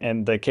everything,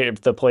 and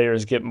the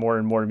players get more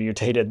and more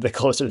mutated the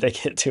closer they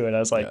get to it. I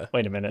was like, Yeah.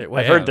 wait a minute,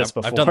 Wait, I've hang heard on, this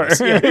before. I've done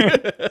this.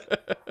 Yeah.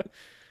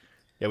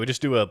 Yeah, we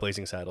just do a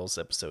Blazing Saddles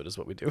episode is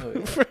what we do.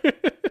 Oh, yeah.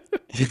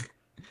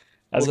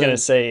 I was Well, gonna then-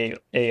 say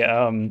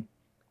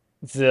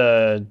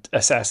the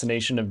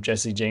assassination of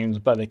Jesse James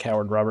by the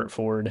coward Robert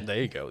Ford.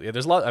 There you go. Yeah,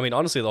 there's a lot. I mean,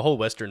 honestly, the whole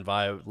Western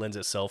vibe lends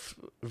itself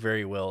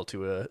very well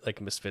to a like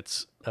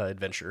Misfits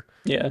adventure.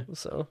 Yeah.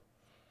 So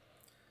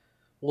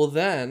Well,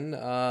 then,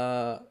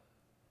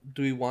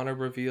 do we want to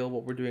reveal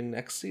what we're doing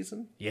next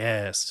season?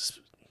 yes, just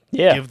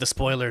Yeah. give the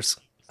spoilers.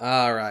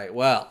 All right.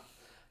 Well,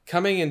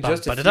 coming in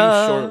just a few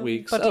Ba-da-da, short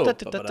weeks.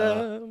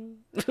 ba-da-da-da-da.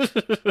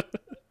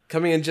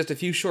 Coming in just a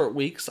few short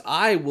weeks,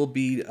 I will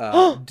be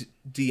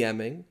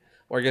DMing,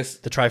 or I guess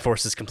The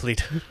Triforce is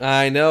complete.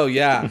 I know,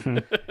 yeah.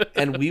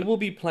 And we will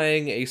be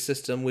playing a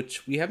system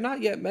which we have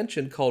not yet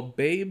mentioned called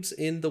Babes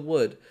in the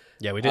Wood.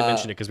 Yeah, we didn't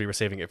mention it because we were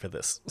saving it for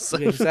this. So.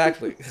 Yeah,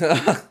 exactly.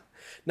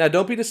 Now,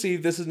 don't be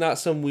deceived. This is not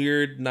some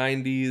weird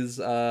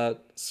 90s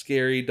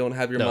scary, don't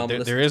have your No, mom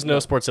listen there to- is no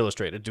Sports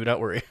Illustrated. Do not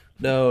worry.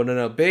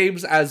 No.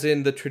 Babes as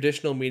in the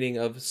traditional meaning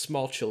of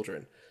small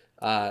children.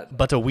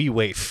 But a wee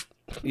waif.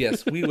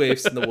 Yes, wee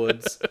waifs in the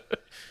woods.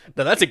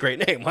 Now that's a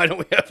great name. Why don't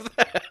we have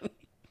that?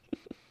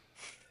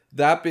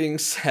 That being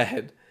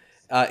said,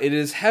 it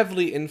is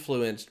heavily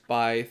influenced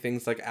by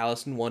things like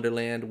Alice in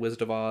Wonderland,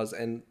 Wizard of Oz,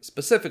 and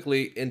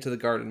specifically Into the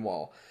Garden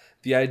Wall.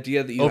 The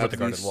idea that you Over have the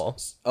Garden these- Wall.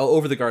 Oh,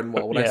 Over the Garden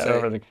Wall. What I Yeah, say?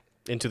 over the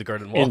Into the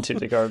Garden Wall. into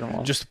the garden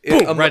wall. Just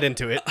It- boom, right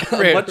into it.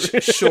 A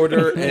much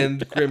shorter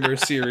and grimmer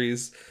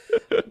series.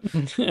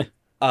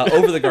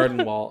 Over the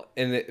Garden Wall.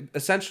 And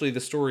essentially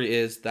the story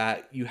is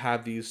that you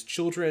have these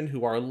children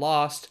who are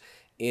lost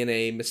in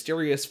a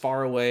mysterious,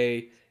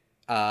 faraway...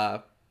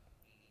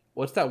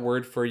 what's that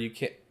word for you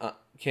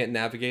can't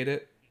navigate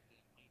it?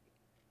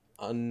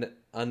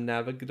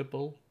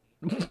 Unnavigable?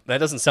 That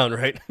doesn't sound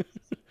right.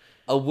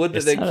 A wood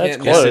that they that's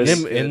can't close.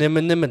 navigate.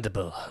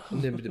 Inimitable.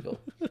 Inimitable.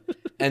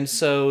 And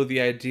so the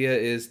idea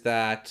is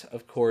that,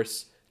 of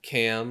course,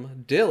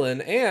 Cam,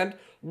 Dylan, and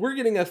we're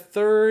getting a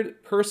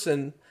third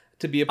person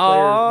to be a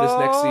player this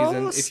next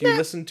season. If you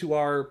listen to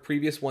our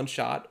previous one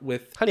shot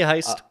with Honey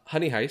Heist.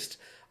 Honey Heist,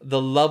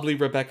 the lovely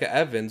Rebecca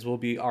Evans will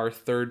be our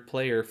third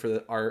player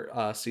for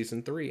our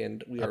season 3,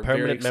 and we A are very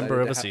permanent excited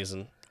member of to a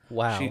season.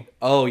 Wow.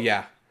 Oh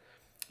yeah,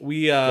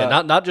 we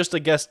Yeah, not just a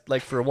guest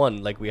like for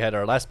one, like we had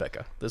our last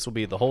Becca. This will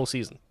be the whole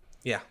season.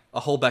 a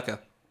whole Becca.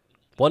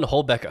 One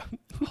whole Becca.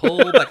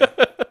 Whole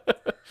Becca.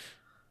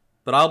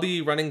 But I'll be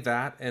running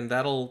that, and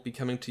that'll be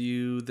coming to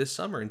you this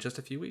summer in just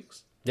a few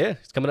weeks. Yeah,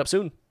 it's coming up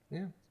soon.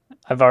 Yeah.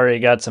 I've already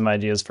got some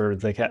ideas for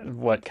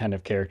what kind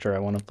of character I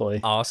want to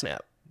play. Aw,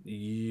 snap.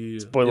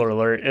 Spoiler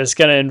alert! It's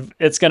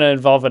gonna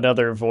involve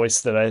another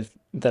voice that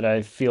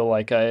I feel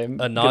like I'm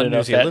A good non-New enough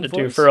at Zealand to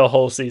do voice? for a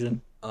whole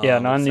season. Yeah,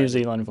 I'm non-New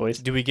excited. Zealand voice.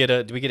 Do we get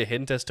a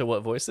hint as to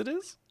what voice it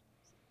is?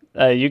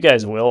 You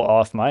guys will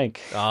off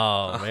mic.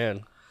 Oh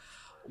man.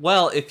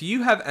 Well, if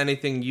you have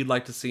anything you'd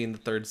like to see in the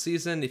third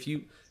season, if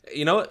you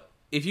know what,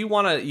 if you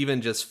want to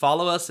even just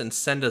follow us and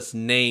send us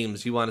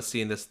names you want to see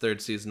in this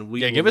third season,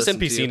 we Yeah, will give us listen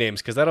to NPC you.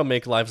 names because that'll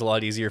make lives a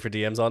lot easier for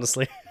DMs.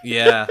 Honestly.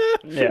 Yeah.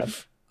 Yeah,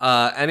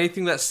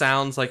 Anything that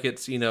sounds like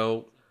it's I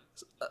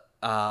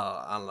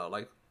don't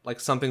know, like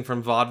something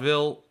from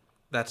vaudeville,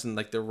 that's in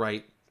like the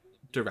right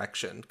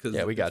direction. Cause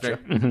Yeah, we it's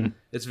gotcha.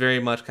 it's very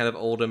much kind of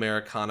old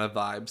Americana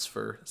vibes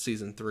for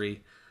season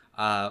 3.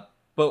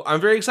 But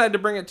I'm very excited to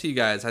bring it to you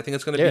guys. I think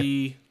it's going to Yeah.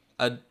 be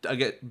a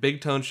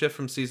big tone shift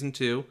from season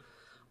 2.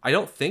 I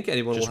don't think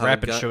anyone Just will have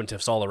rapid a gun. show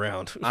tips all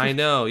around. I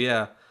know,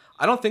 yeah.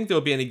 I don't think there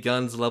will be any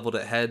guns leveled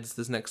at heads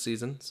this next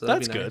season. So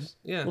that'd That's be good. nice.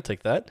 Yeah. We'll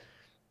take that.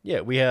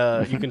 Yeah, we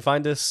you can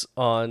find us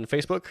on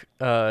Facebook,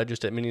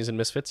 just at Minions and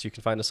Misfits. You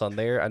can find us on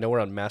there. I know we're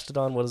on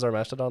Mastodon. What is our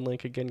Mastodon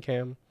link again,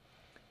 Cam?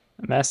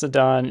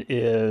 Mastodon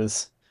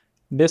is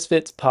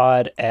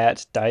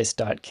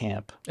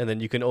misfitspod@dice.camp. And then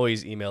you can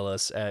always email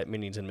us at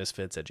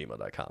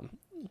minionsandmisfits@gmail.com.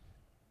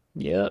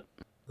 Yep.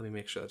 Let me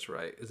make sure that's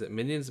right. Is it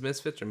Minions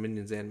Misfits or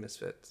Minions and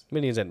Misfits?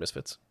 Minions and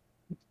Misfits.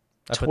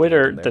 I put the link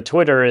Twitter. in there. The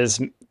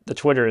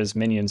Twitter is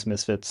Minions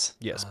Misfits.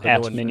 Yes, but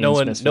at no Minions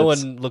one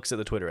Misfits. looks at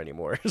the Twitter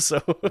anymore.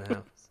 So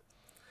Yeah.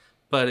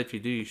 But if you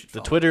do, you should the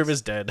follow Twitter us.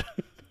 is dead.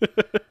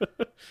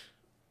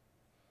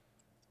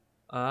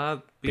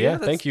 But Yeah,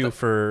 that's thank you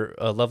for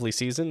a lovely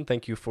season.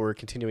 Thank you for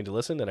continuing to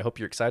listen, and I hope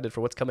you're excited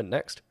for what's coming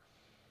next.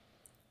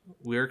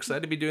 We're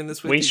excited to be doing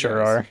this with We you sure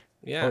guys. are.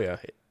 Yeah. Oh yeah,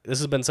 this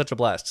has been such a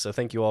blast. So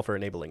thank you all for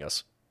enabling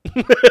us.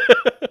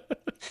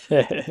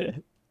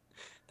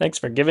 Thanks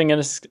for giving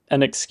us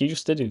an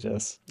excuse to do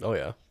this. Oh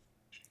yeah.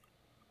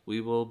 we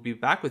will be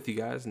back with you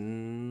guys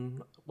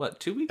in,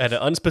 2 weeks? At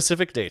an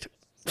unspecific date.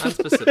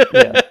 Unspecific.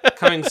 Yeah.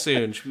 Coming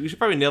soon. We should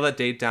probably nail that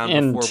date down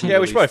And- before we Yeah,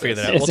 we should probably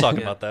release figure that this. out. We'll talk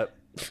Yeah. about that.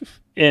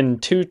 In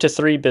 2 to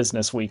 3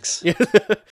 business weeks.